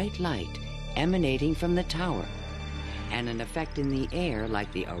see bright light emanating from the tower and an effect in the air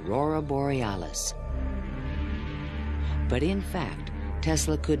like the aurora borealis. But in fact,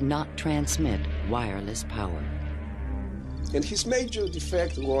 Tesla could not transmit wireless power. And his major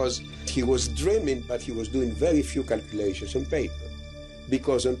defect was he was dreaming, but he was doing very few calculations on paper.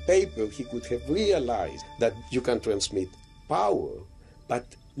 Because on paper, he could have realized that you can transmit power, but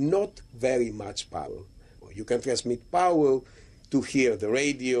not very much power. You can transmit power to hear the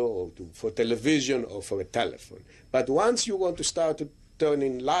radio or for television or for a telephone. But once you want to start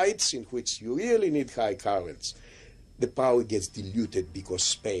turning lights in which you really need high currents, the power gets diluted because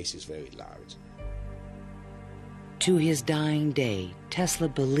space is very large. To his dying day, Tesla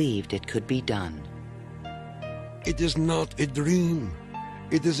believed it could be done. It is not a dream.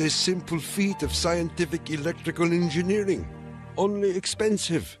 It is a simple feat of scientific electrical engineering, only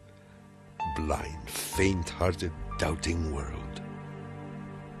expensive. Blind, faint-hearted, doubting world.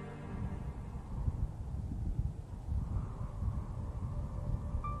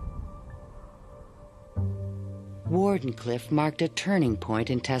 Wardenclyffe marked a turning point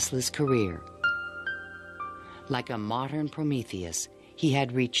in Tesla's career. Like a modern Prometheus, he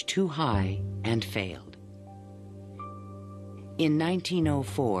had reached too high and failed. In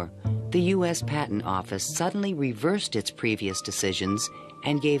 1904, the U.S. Patent Office suddenly reversed its previous decisions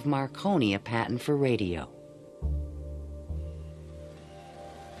and gave Marconi a patent for radio.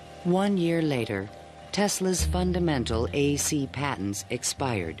 1 year later, Tesla's fundamental AC patents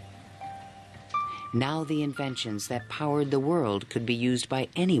expired. Now the inventions that powered the world could be used by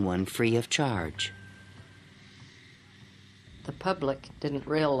anyone free of charge. The public didn't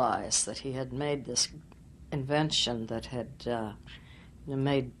realize that he had made this invention that had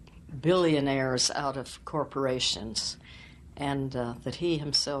made billionaires out of corporations, and that he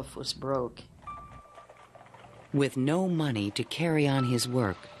himself was broke. With no money to carry on his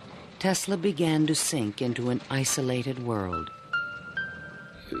work, Tesla began to sink into an isolated world.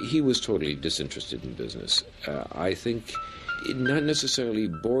 He was totally disinterested in business. I think it not necessarily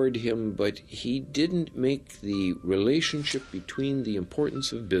bored him, but he didn't make the relationship between the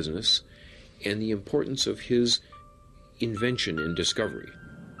importance of business and the importance of his invention and discovery.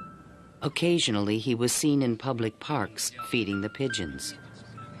 Occasionally, he was seen in public parks feeding the pigeons.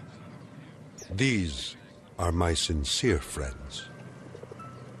 These are my sincere friends.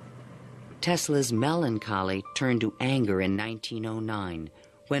 Tesla's melancholy turned to anger in 1909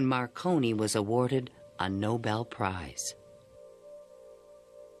 when Marconi was awarded a Nobel Prize.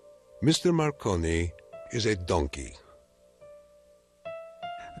 Mr. Marconi is a donkey.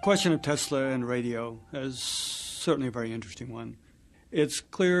 The question of Tesla and radio is certainly a very interesting one. It's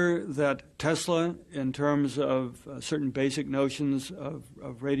clear that Tesla, in terms of certain basic notions of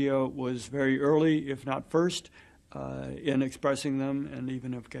radio, was very early, if not first, in expressing them and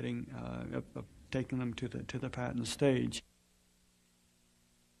even of getting taking them to the patent stage.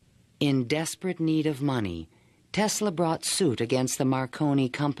 In desperate need of money, Tesla brought suit against the Marconi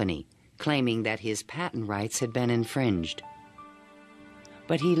company, claiming that his patent rights had been infringed.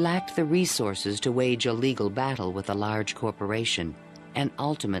 But he lacked the resources to wage a legal battle with a large corporation, and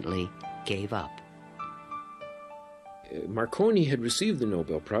ultimately gave up. Marconi had received the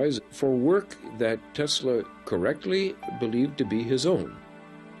Nobel Prize for work that Tesla correctly believed to be his own.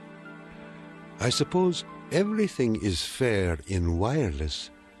 I suppose everything is fair in wireless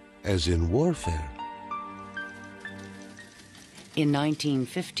as in warfare. In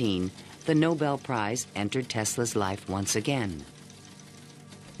 1915, the Nobel Prize entered Tesla's life once again.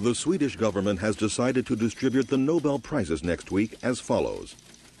 The Swedish government has decided to distribute the Nobel Prizes next week as follows.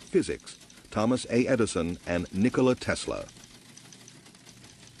 Physics, Thomas A. Edison and Nikola Tesla.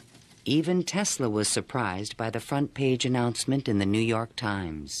 Even Tesla was surprised by the front-page announcement in the New York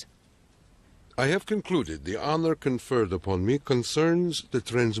Times. I have concluded the honor conferred upon me concerns the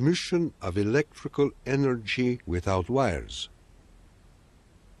transmission of electrical energy without wires.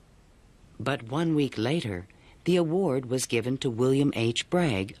 But 1 week later, the award was given to William H.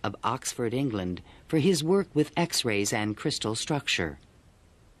 Bragg of Oxford, England, for his work with X-rays and crystal structure.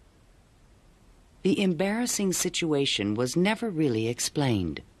 The embarrassing situation was never really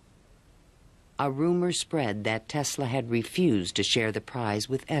explained. A rumor spread that Tesla had refused to share the prize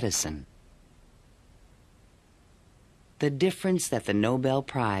with Edison. The difference that the Nobel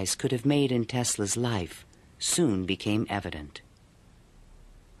Prize could have made in Tesla's life soon became evident.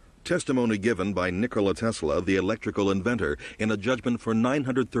 Testimony given by Nikola Tesla, the electrical inventor, in a judgment for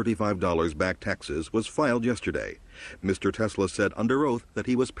 $935 back taxes was filed yesterday. Mr. Tesla said under oath that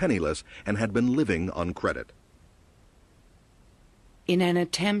he was penniless and had been living on credit. In an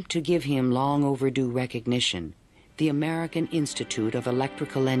attempt to give him long overdue recognition, the American Institute of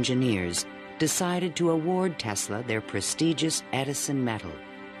Electrical Engineers decided to award Tesla their prestigious Edison Medal.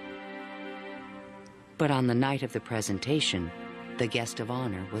 But on the night of the presentation, the guest of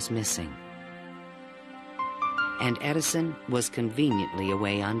honor was missing. And Edison was conveniently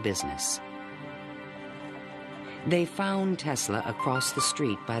away on business. They found Tesla across the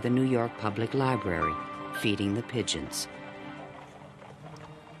street by the New York Public Library, feeding the pigeons.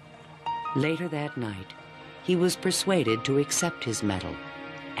 Later that night, he was persuaded to accept his medal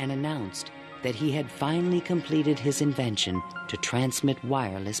and announced that he had finally completed his invention to transmit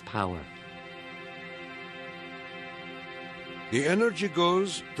wireless power. The energy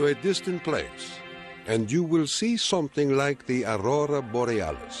goes to a distant place, and you will see something like the aurora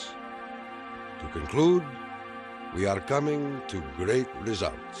borealis. To conclude, we are coming to great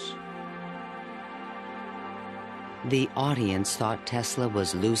results. The audience thought Tesla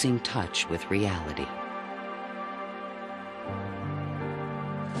was losing touch with reality.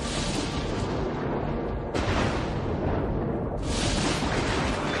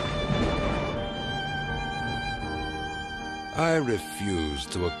 I refuse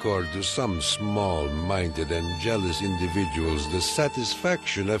to accord to some small-minded and jealous individuals the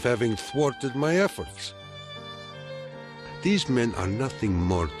satisfaction of having thwarted my efforts. These men are nothing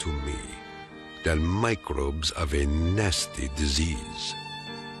more to me than microbes of a nasty disease.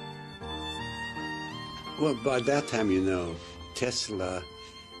 Well, by that time, you know, Tesla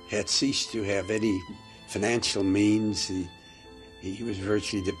had ceased to have any financial means. He was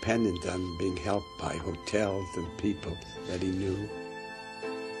virtually dependent on being helped by hotels and people that he knew.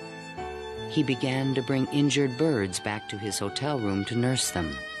 He began to bring injured birds back to his hotel room to nurse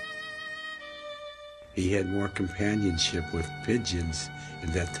them. He had more companionship with pigeons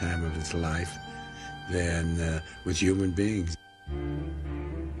at that time of his life than with human beings.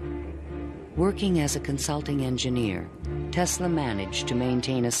 Working as a consulting engineer, Tesla managed to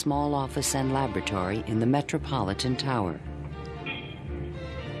maintain a small office and laboratory in the Metropolitan Tower.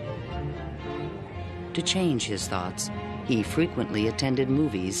 To change his thoughts, he frequently attended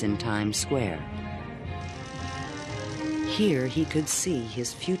movies in Times Square. Here he could see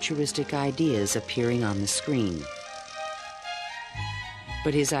his futuristic ideas appearing on the screen.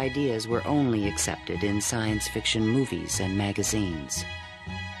 But his ideas were only accepted in science fiction movies and magazines.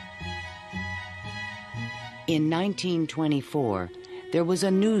 In 1924, there was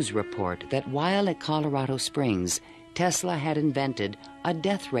a news report that while at Colorado Springs, Tesla had invented a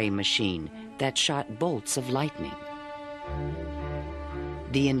death ray machine that shot bolts of lightning.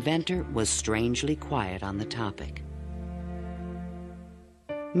 The inventor was strangely quiet on the topic.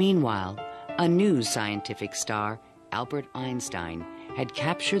 Meanwhile, a new scientific star, Albert Einstein, had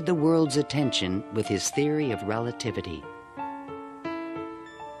captured the world's attention with his theory of relativity.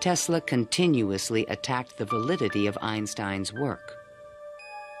 Tesla continuously attacked the validity of Einstein's work.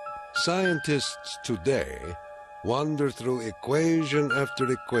 Scientists today wander through equation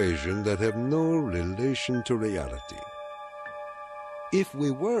after equation that have no relation to reality. If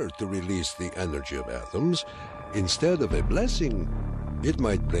we were to release the energy of atoms, instead of a blessing, it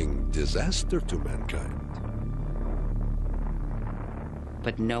might bring disaster to mankind.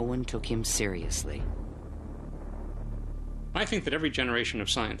 But no one took him seriously. I think that every generation of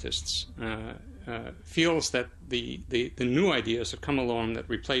scientists feels that the new ideas that come along that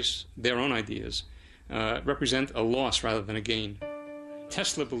replace their own ideas represent a loss rather than a gain.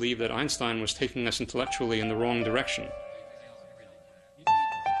 Tesla believed that Einstein was taking us intellectually in the wrong direction.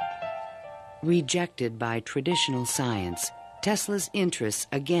 Rejected by traditional science, Tesla's interests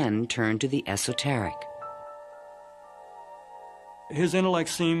again turned to the esoteric. His intellect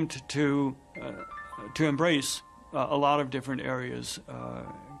seemed to embrace a lot of different areas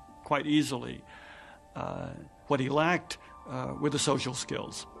quite easily. What he lacked were the social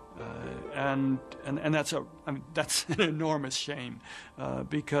skills. And that's an enormous shame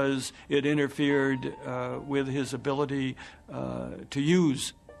because it interfered with his ability to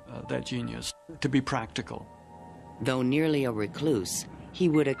use that genius, to be practical. Though nearly a recluse, he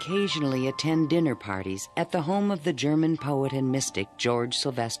would occasionally attend dinner parties at the home of the German poet and mystic George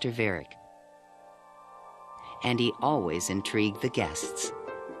Sylvester Wirth. and he always intrigued the guests.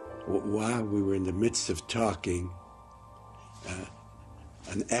 While we were in the midst of talking,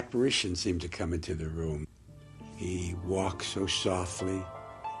 an apparition seemed to come into the room. He walked so softly,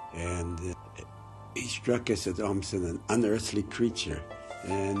 and he struck us as almost an unearthly creature.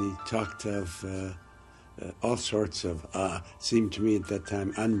 And he talked of all sorts of, seemed to me at that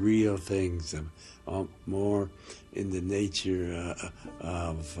time, unreal things, more in the nature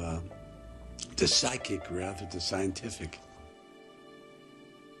of the psychic rather than scientific.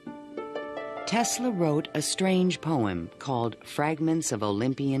 Tesla wrote a strange poem called Fragments of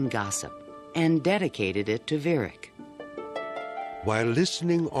Olympian Gossip and dedicated it to Viereck. While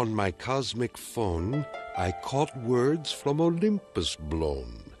listening on my cosmic phone, I caught words from Olympus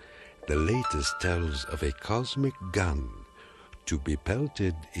blown. The latest tells of a cosmic gun. To be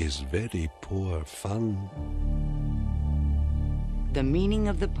pelted is very poor fun. The meaning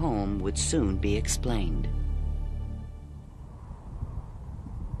of the poem would soon be explained.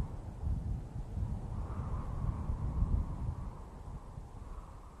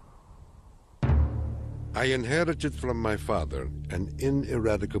 I inherited from my father an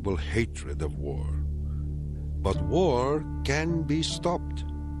ineradicable hatred of war. But war can be stopped,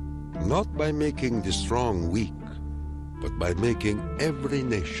 not by making the strong weak, but by making every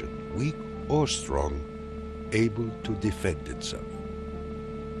nation, weak or strong, able to defend itself.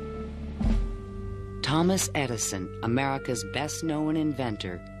 Thomas Edison, America's best-known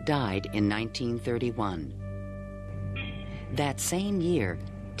inventor, died in 1931. That same year,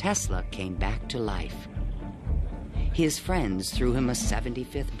 Tesla came back to life. His friends threw him a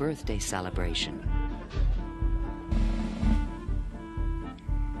 75th birthday celebration.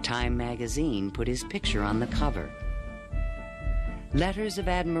 Time magazine put his picture on the cover. Letters of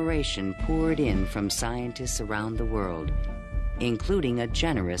admiration poured in from scientists around the world, including a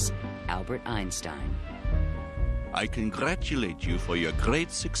generous Albert Einstein. I congratulate you for your great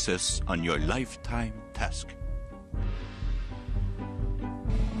success on your lifetime task.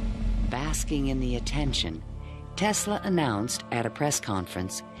 Basking in the attention, Tesla announced at a press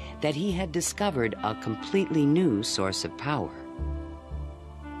conference that he had discovered a completely new source of power.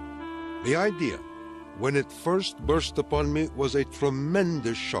 The idea, when it first burst upon me, was a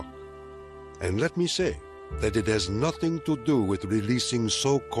tremendous shock. And let me say that it has nothing to do with releasing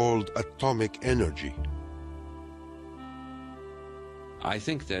so-called atomic energy. I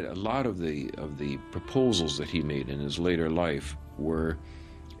think that a lot of the proposals that he made in his later life were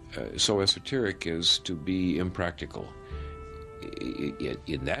so esoteric as to be impractical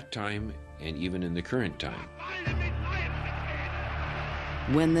in that time and even in the current time.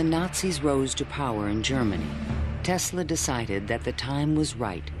 When the Nazis rose to power in Germany, Tesla decided that the time was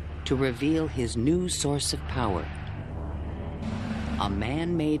right to reveal his new source of power, a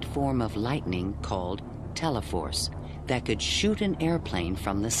man-made form of lightning called teleforce that could shoot an airplane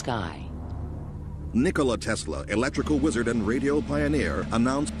from the sky. Nikola Tesla, electrical wizard and radio pioneer,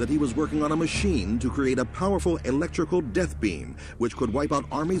 announced that he was working on a machine to create a powerful electrical death beam which could wipe out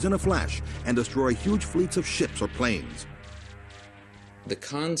armies in a flash and destroy huge fleets of ships or planes. The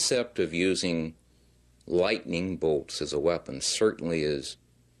concept of using lightning bolts as a weapon certainly is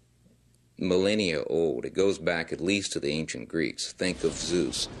millennia old. It goes back at least to the ancient Greeks. Think of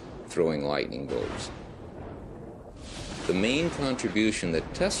Zeus throwing lightning bolts. The main contribution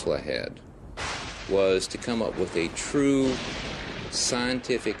that Tesla had was to come up with a true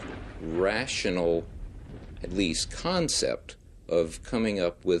scientific, rational, at least concept of coming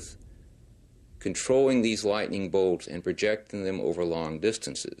up with controlling these lightning bolts and projecting them over long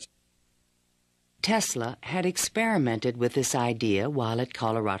distances. Tesla had experimented with this idea while at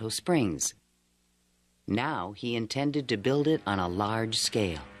Colorado Springs. Now he intended to build it on a large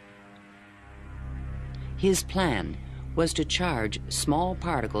scale. His plan was to charge small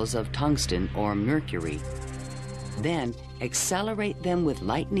particles of tungsten or mercury, then accelerate them with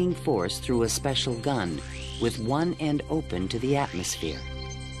lightning force through a special gun with one end open to the atmosphere.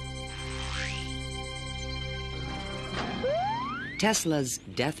 Tesla's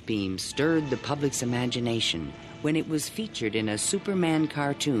death beam stirred the public's imagination when it was featured in a Superman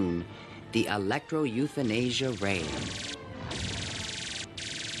cartoon, The Electro-Euthanasia Ray.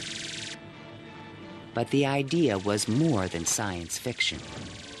 But the idea was more than science fiction.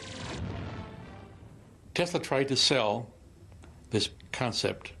 Tesla tried to sell this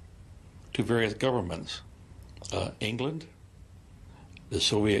concept to various governments, England, the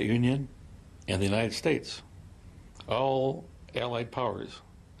Soviet Union, and the United States, all Allied powers,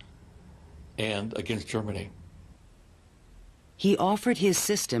 and against Germany. He offered his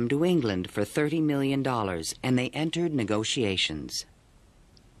system to England for $30 million, and they entered negotiations.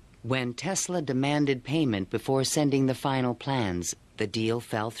 When Tesla demanded payment before sending the final plans, the deal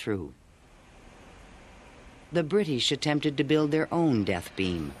fell through. The British attempted to build their own death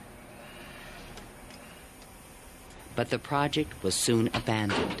beam, but the project was soon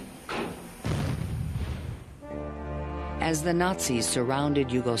abandoned. As the Nazis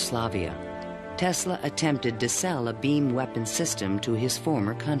surrounded Yugoslavia, Tesla attempted to sell a beam weapon system to his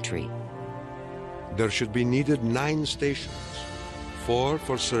former country. There should be needed 9 stations, 4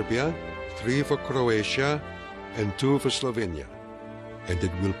 for Serbia, 3 for Croatia, and 2 for Slovenia. And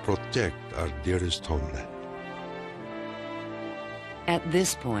it will protect our dearest homeland. At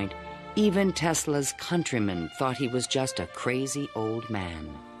this point, even Tesla's countrymen thought he was just a crazy old man.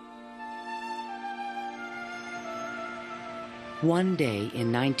 One day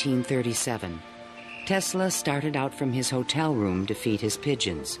in 1937, Tesla started out from his hotel room to feed his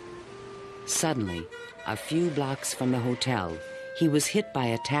pigeons. Suddenly, a few blocks from the hotel, he was hit by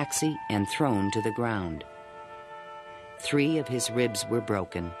a taxi and thrown to the ground. 3 of his ribs were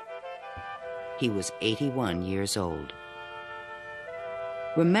broken. He was 81 years old.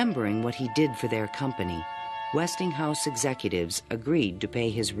 Remembering what he did for their company, Westinghouse executives agreed to pay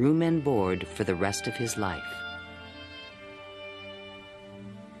his room and board for the rest of his life.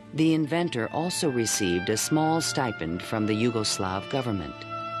 The inventor also received a small stipend from the Yugoslav government.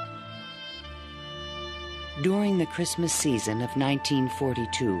 During the Christmas season of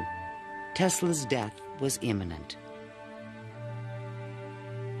 1942, Tesla's death was imminent.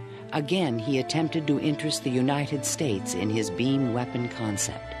 Again, he attempted to interest the United States in his beam weapon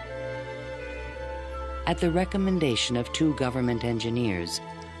concept. At the recommendation of 2 government engineers,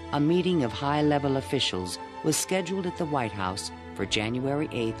 a meeting of high-level officials was scheduled at the White House for January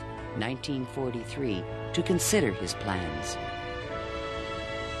 8, 1943, to consider his plans.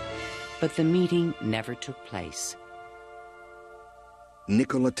 But the meeting never took place.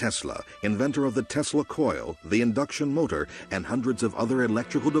 Nikola Tesla, inventor of the Tesla coil, the induction motor, and hundreds of other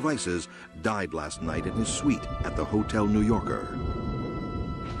electrical devices, died last night in his suite at the Hotel New Yorker.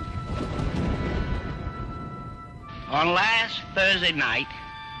 On last Thursday night,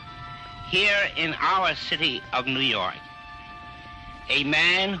 here in our city of New York, a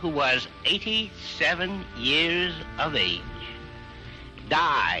man who was 87 years of age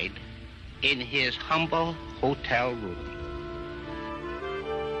died in his humble hotel room.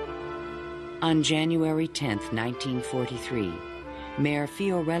 On January 10, 1943, Mayor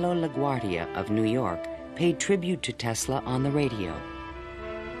Fiorello LaGuardia of New York paid tribute to Tesla on the radio.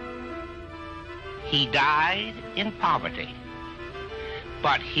 He died in poverty,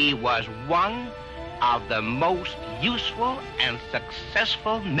 but he was one of the most useful and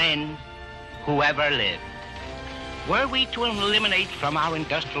successful men who ever lived. Were we to eliminate from our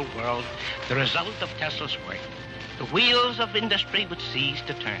industrial world the result of Tesla's work, the wheels of industry would cease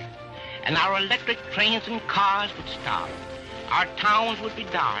to turn, and our electric trains and cars would stop. Our towns would be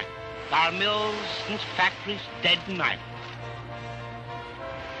dark, our mills and factories dead and idle.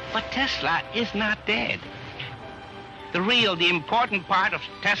 But Tesla is not dead. The important part of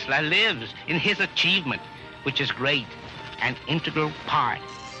Tesla lives in his achievement, which is great and integral part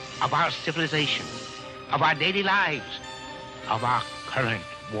of our civilization, of our daily lives, of our current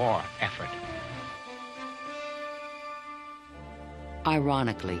war effort.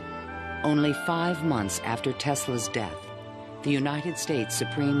 Ironically, only 5 months after Tesla's death, the United States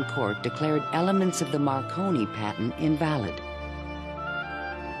Supreme Court declared elements of the Marconi patent invalid.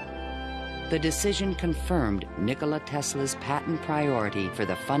 The decision confirmed Nikola Tesla's patent priority for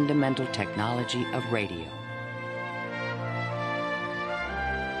the fundamental technology of radio.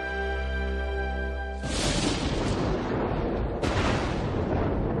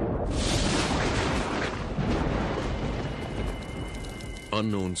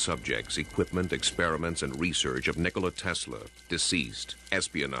 Unknown subjects, equipment, experiments, and research of Nikola Tesla, deceased,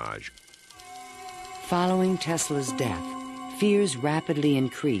 espionage. Following Tesla's death, fears rapidly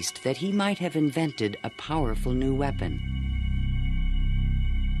increased that he might have invented a powerful new weapon.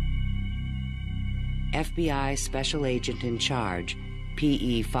 FBI Special Agent in Charge,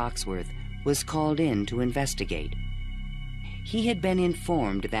 P.E. Foxworth, was called in to investigate. He had been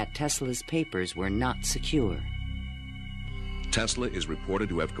informed that Tesla's papers were not secure. Tesla is reported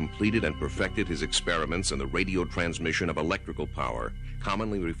to have completed and perfected his experiments in the radio transmission of electrical power,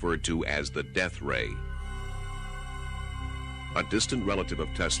 commonly referred to as the death ray. A distant relative of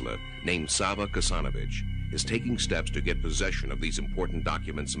Tesla, named Sava Kosanovich, is taking steps to get possession of these important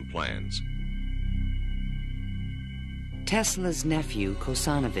documents and plans. Tesla's nephew,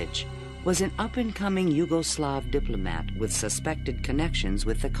 Kosanovich, was an up-and-coming Yugoslav diplomat with suspected connections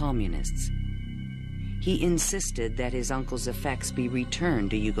with the communists. He insisted that his uncle's effects be returned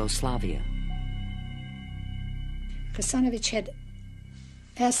to Yugoslavia. Kasanovic had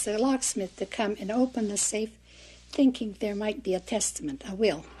asked the locksmith to come and open the safe, thinking there might be a testament, a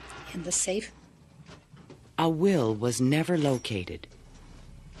will, in the safe. A will was never located.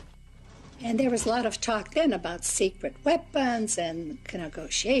 And there was a lot of talk then about secret weapons and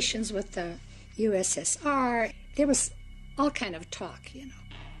negotiations with the USSR. There was all kind of talk, you know.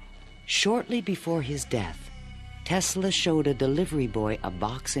 Shortly before his death, Tesla showed a delivery boy a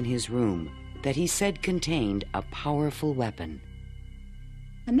box in his room that he said contained a powerful weapon.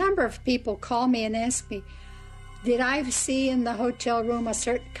 A number of people call me and ask me, did I see in the hotel room a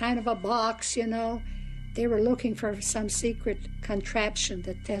certain kind of a box, you know? They were looking for some secret contraption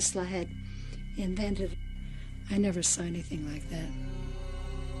that Tesla had invented. I never saw anything like that.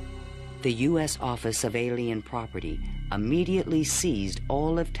 The U.S. Office of Alien Property immediately seized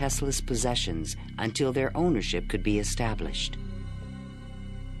all of Tesla's possessions until their ownership could be established.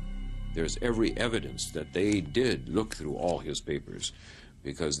 There's every evidence that they did look through all his papers,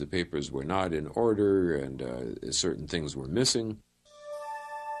 because the papers were not in order and certain things were missing.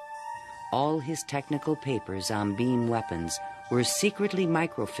 All his technical papers on beam weapons were secretly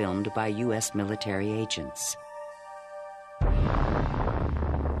microfilmed by U.S. military agents.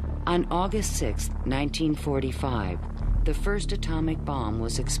 On August 6, 1945, the first atomic bomb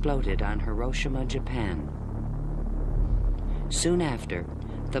was exploded on Hiroshima, Japan. Soon after,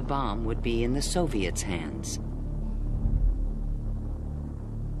 the bomb would be in the Soviets' hands.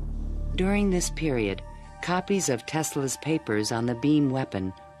 During this period, copies of Tesla's papers on the beam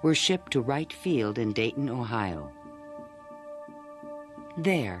weapon were shipped to Wright Field in Dayton, Ohio.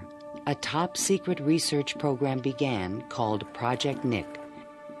 There, a top-secret research program began called Project Nick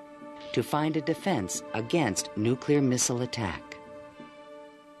to find a defense against nuclear missile attack.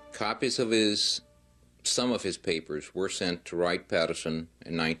 Copies of some of his papers were sent to Wright-Patterson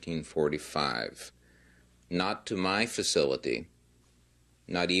in 1945, not to my facility,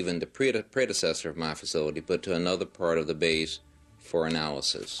 not even the predecessor of my facility, but to another part of the base for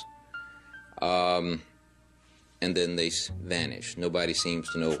analysis. And then they vanished. Nobody seems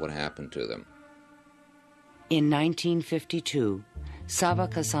to know what happened to them. In 1952, Sava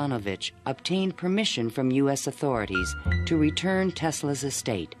Kasanovic obtained permission from U.S. authorities to return Tesla's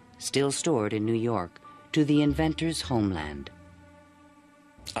estate, still stored in New York, to the inventor's homeland.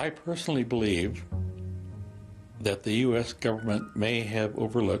 I personally believe that the U.S. government may have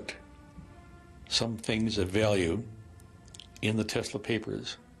overlooked some things of value in the Tesla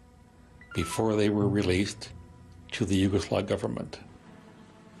papers before they were released to the Yugoslav government.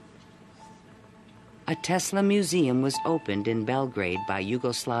 A Tesla museum was opened in Belgrade by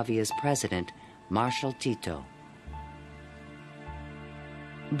Yugoslavia's president, Marshal Tito.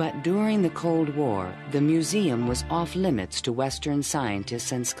 But during the Cold War, the museum was off limits to Western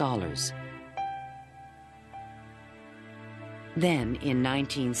scientists and scholars. Then, in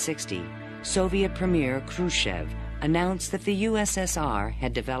 1960, Soviet Premier Khrushchev announced that the USSR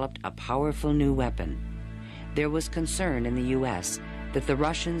had developed a powerful new weapon. There was concern in the U.S. that the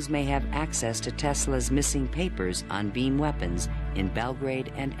Russians may have access to Tesla's missing papers on beam weapons in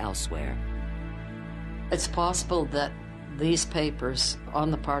Belgrade and elsewhere. It's possible that these papers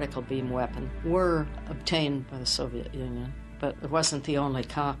on the particle beam weapon were obtained by the Soviet Union, but it wasn't the only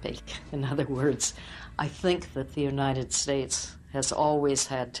copy. In other words, I think that the United States has always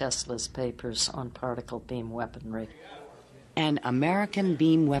had Tesla's papers on particle beam weaponry. An American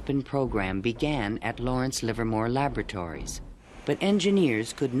beam weapon program began at Lawrence Livermore Laboratories, but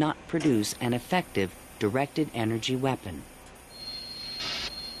engineers could not produce an effective directed energy weapon.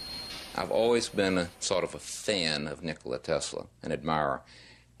 I've always been a sort of a fan of Nikola Tesla, an admirer,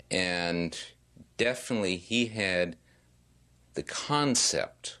 and definitely he had the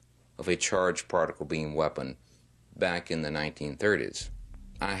concept of a charged particle beam weapon back in the 1930s.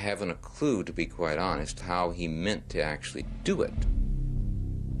 I haven't a clue, to be quite honest, how he meant to actually do it.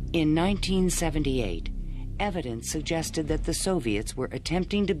 In 1978, evidence suggested that the Soviets were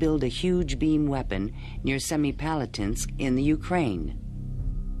attempting to build a huge beam weapon near Semipalatinsk in the Ukraine.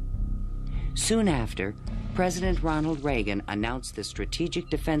 Soon after, President Ronald Reagan announced the Strategic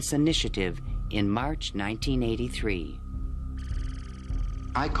Defense Initiative in March 1983.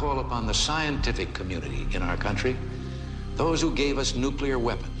 I call upon the scientific community in our country, those who gave us nuclear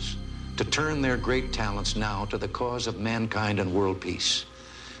weapons, to turn their great talents now to the cause of mankind and world peace,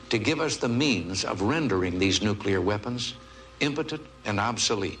 to give us the means of rendering these nuclear weapons impotent and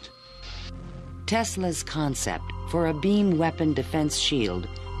obsolete. Tesla's concept for a beam weapon defense shield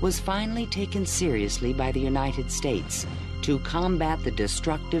was finally taken seriously by the United States to combat the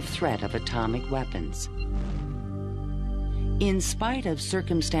destructive threat of atomic weapons. In spite of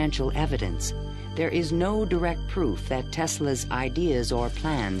circumstantial evidence, there is no direct proof that Tesla's ideas or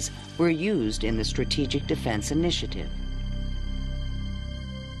plans were used in the Strategic Defense Initiative.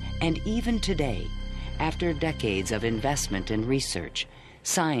 And even today, after decades of investment and research,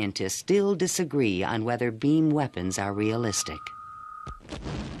 scientists still disagree on whether beam weapons are realistic.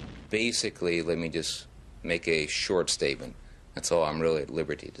 Basically, let me just make a short statement. That's all I'm really at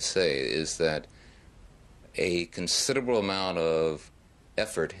liberty to say, is that a considerable amount of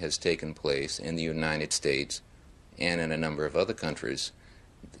effort has taken place in the United States and in a number of other countries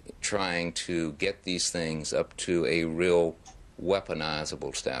trying to get these things up to a real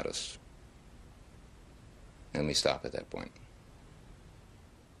weaponizable status. Let me stop at that point.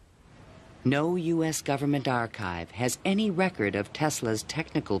 No U.S. government archive has any record of Tesla's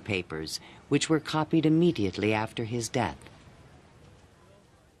technical papers, which were copied immediately after his death.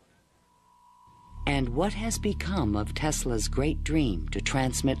 And what has become of Tesla's great dream to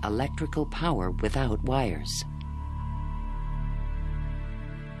transmit electrical power without wires?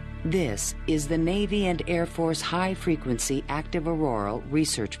 This is the Navy and Air Force High Frequency Active Auroral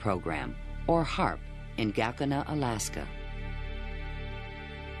Research Program, or HAARP, in Gakona, Alaska.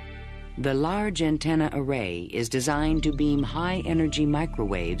 The large antenna array is designed to beam high-energy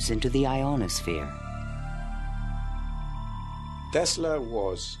microwaves into the ionosphere. Tesla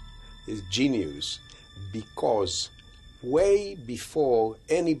was a genius because way before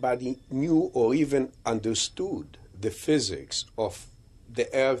anybody knew or even understood the physics of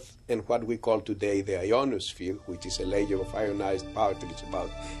the Earth and what we call today the ionosphere, which is a layer of ionized particles about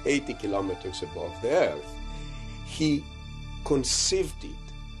 80 kilometers above the Earth, he conceived it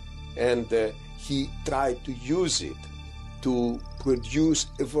and he tried to use it to produce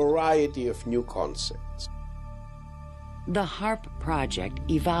a variety of new concepts. The HAARP project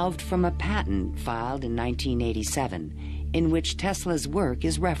evolved from a patent filed in 1987 in which Tesla's work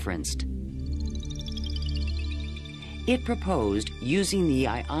is referenced. It proposed using the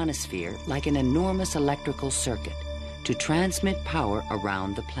ionosphere like an enormous electrical circuit to transmit power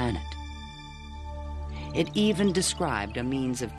around the planet. It even described a means of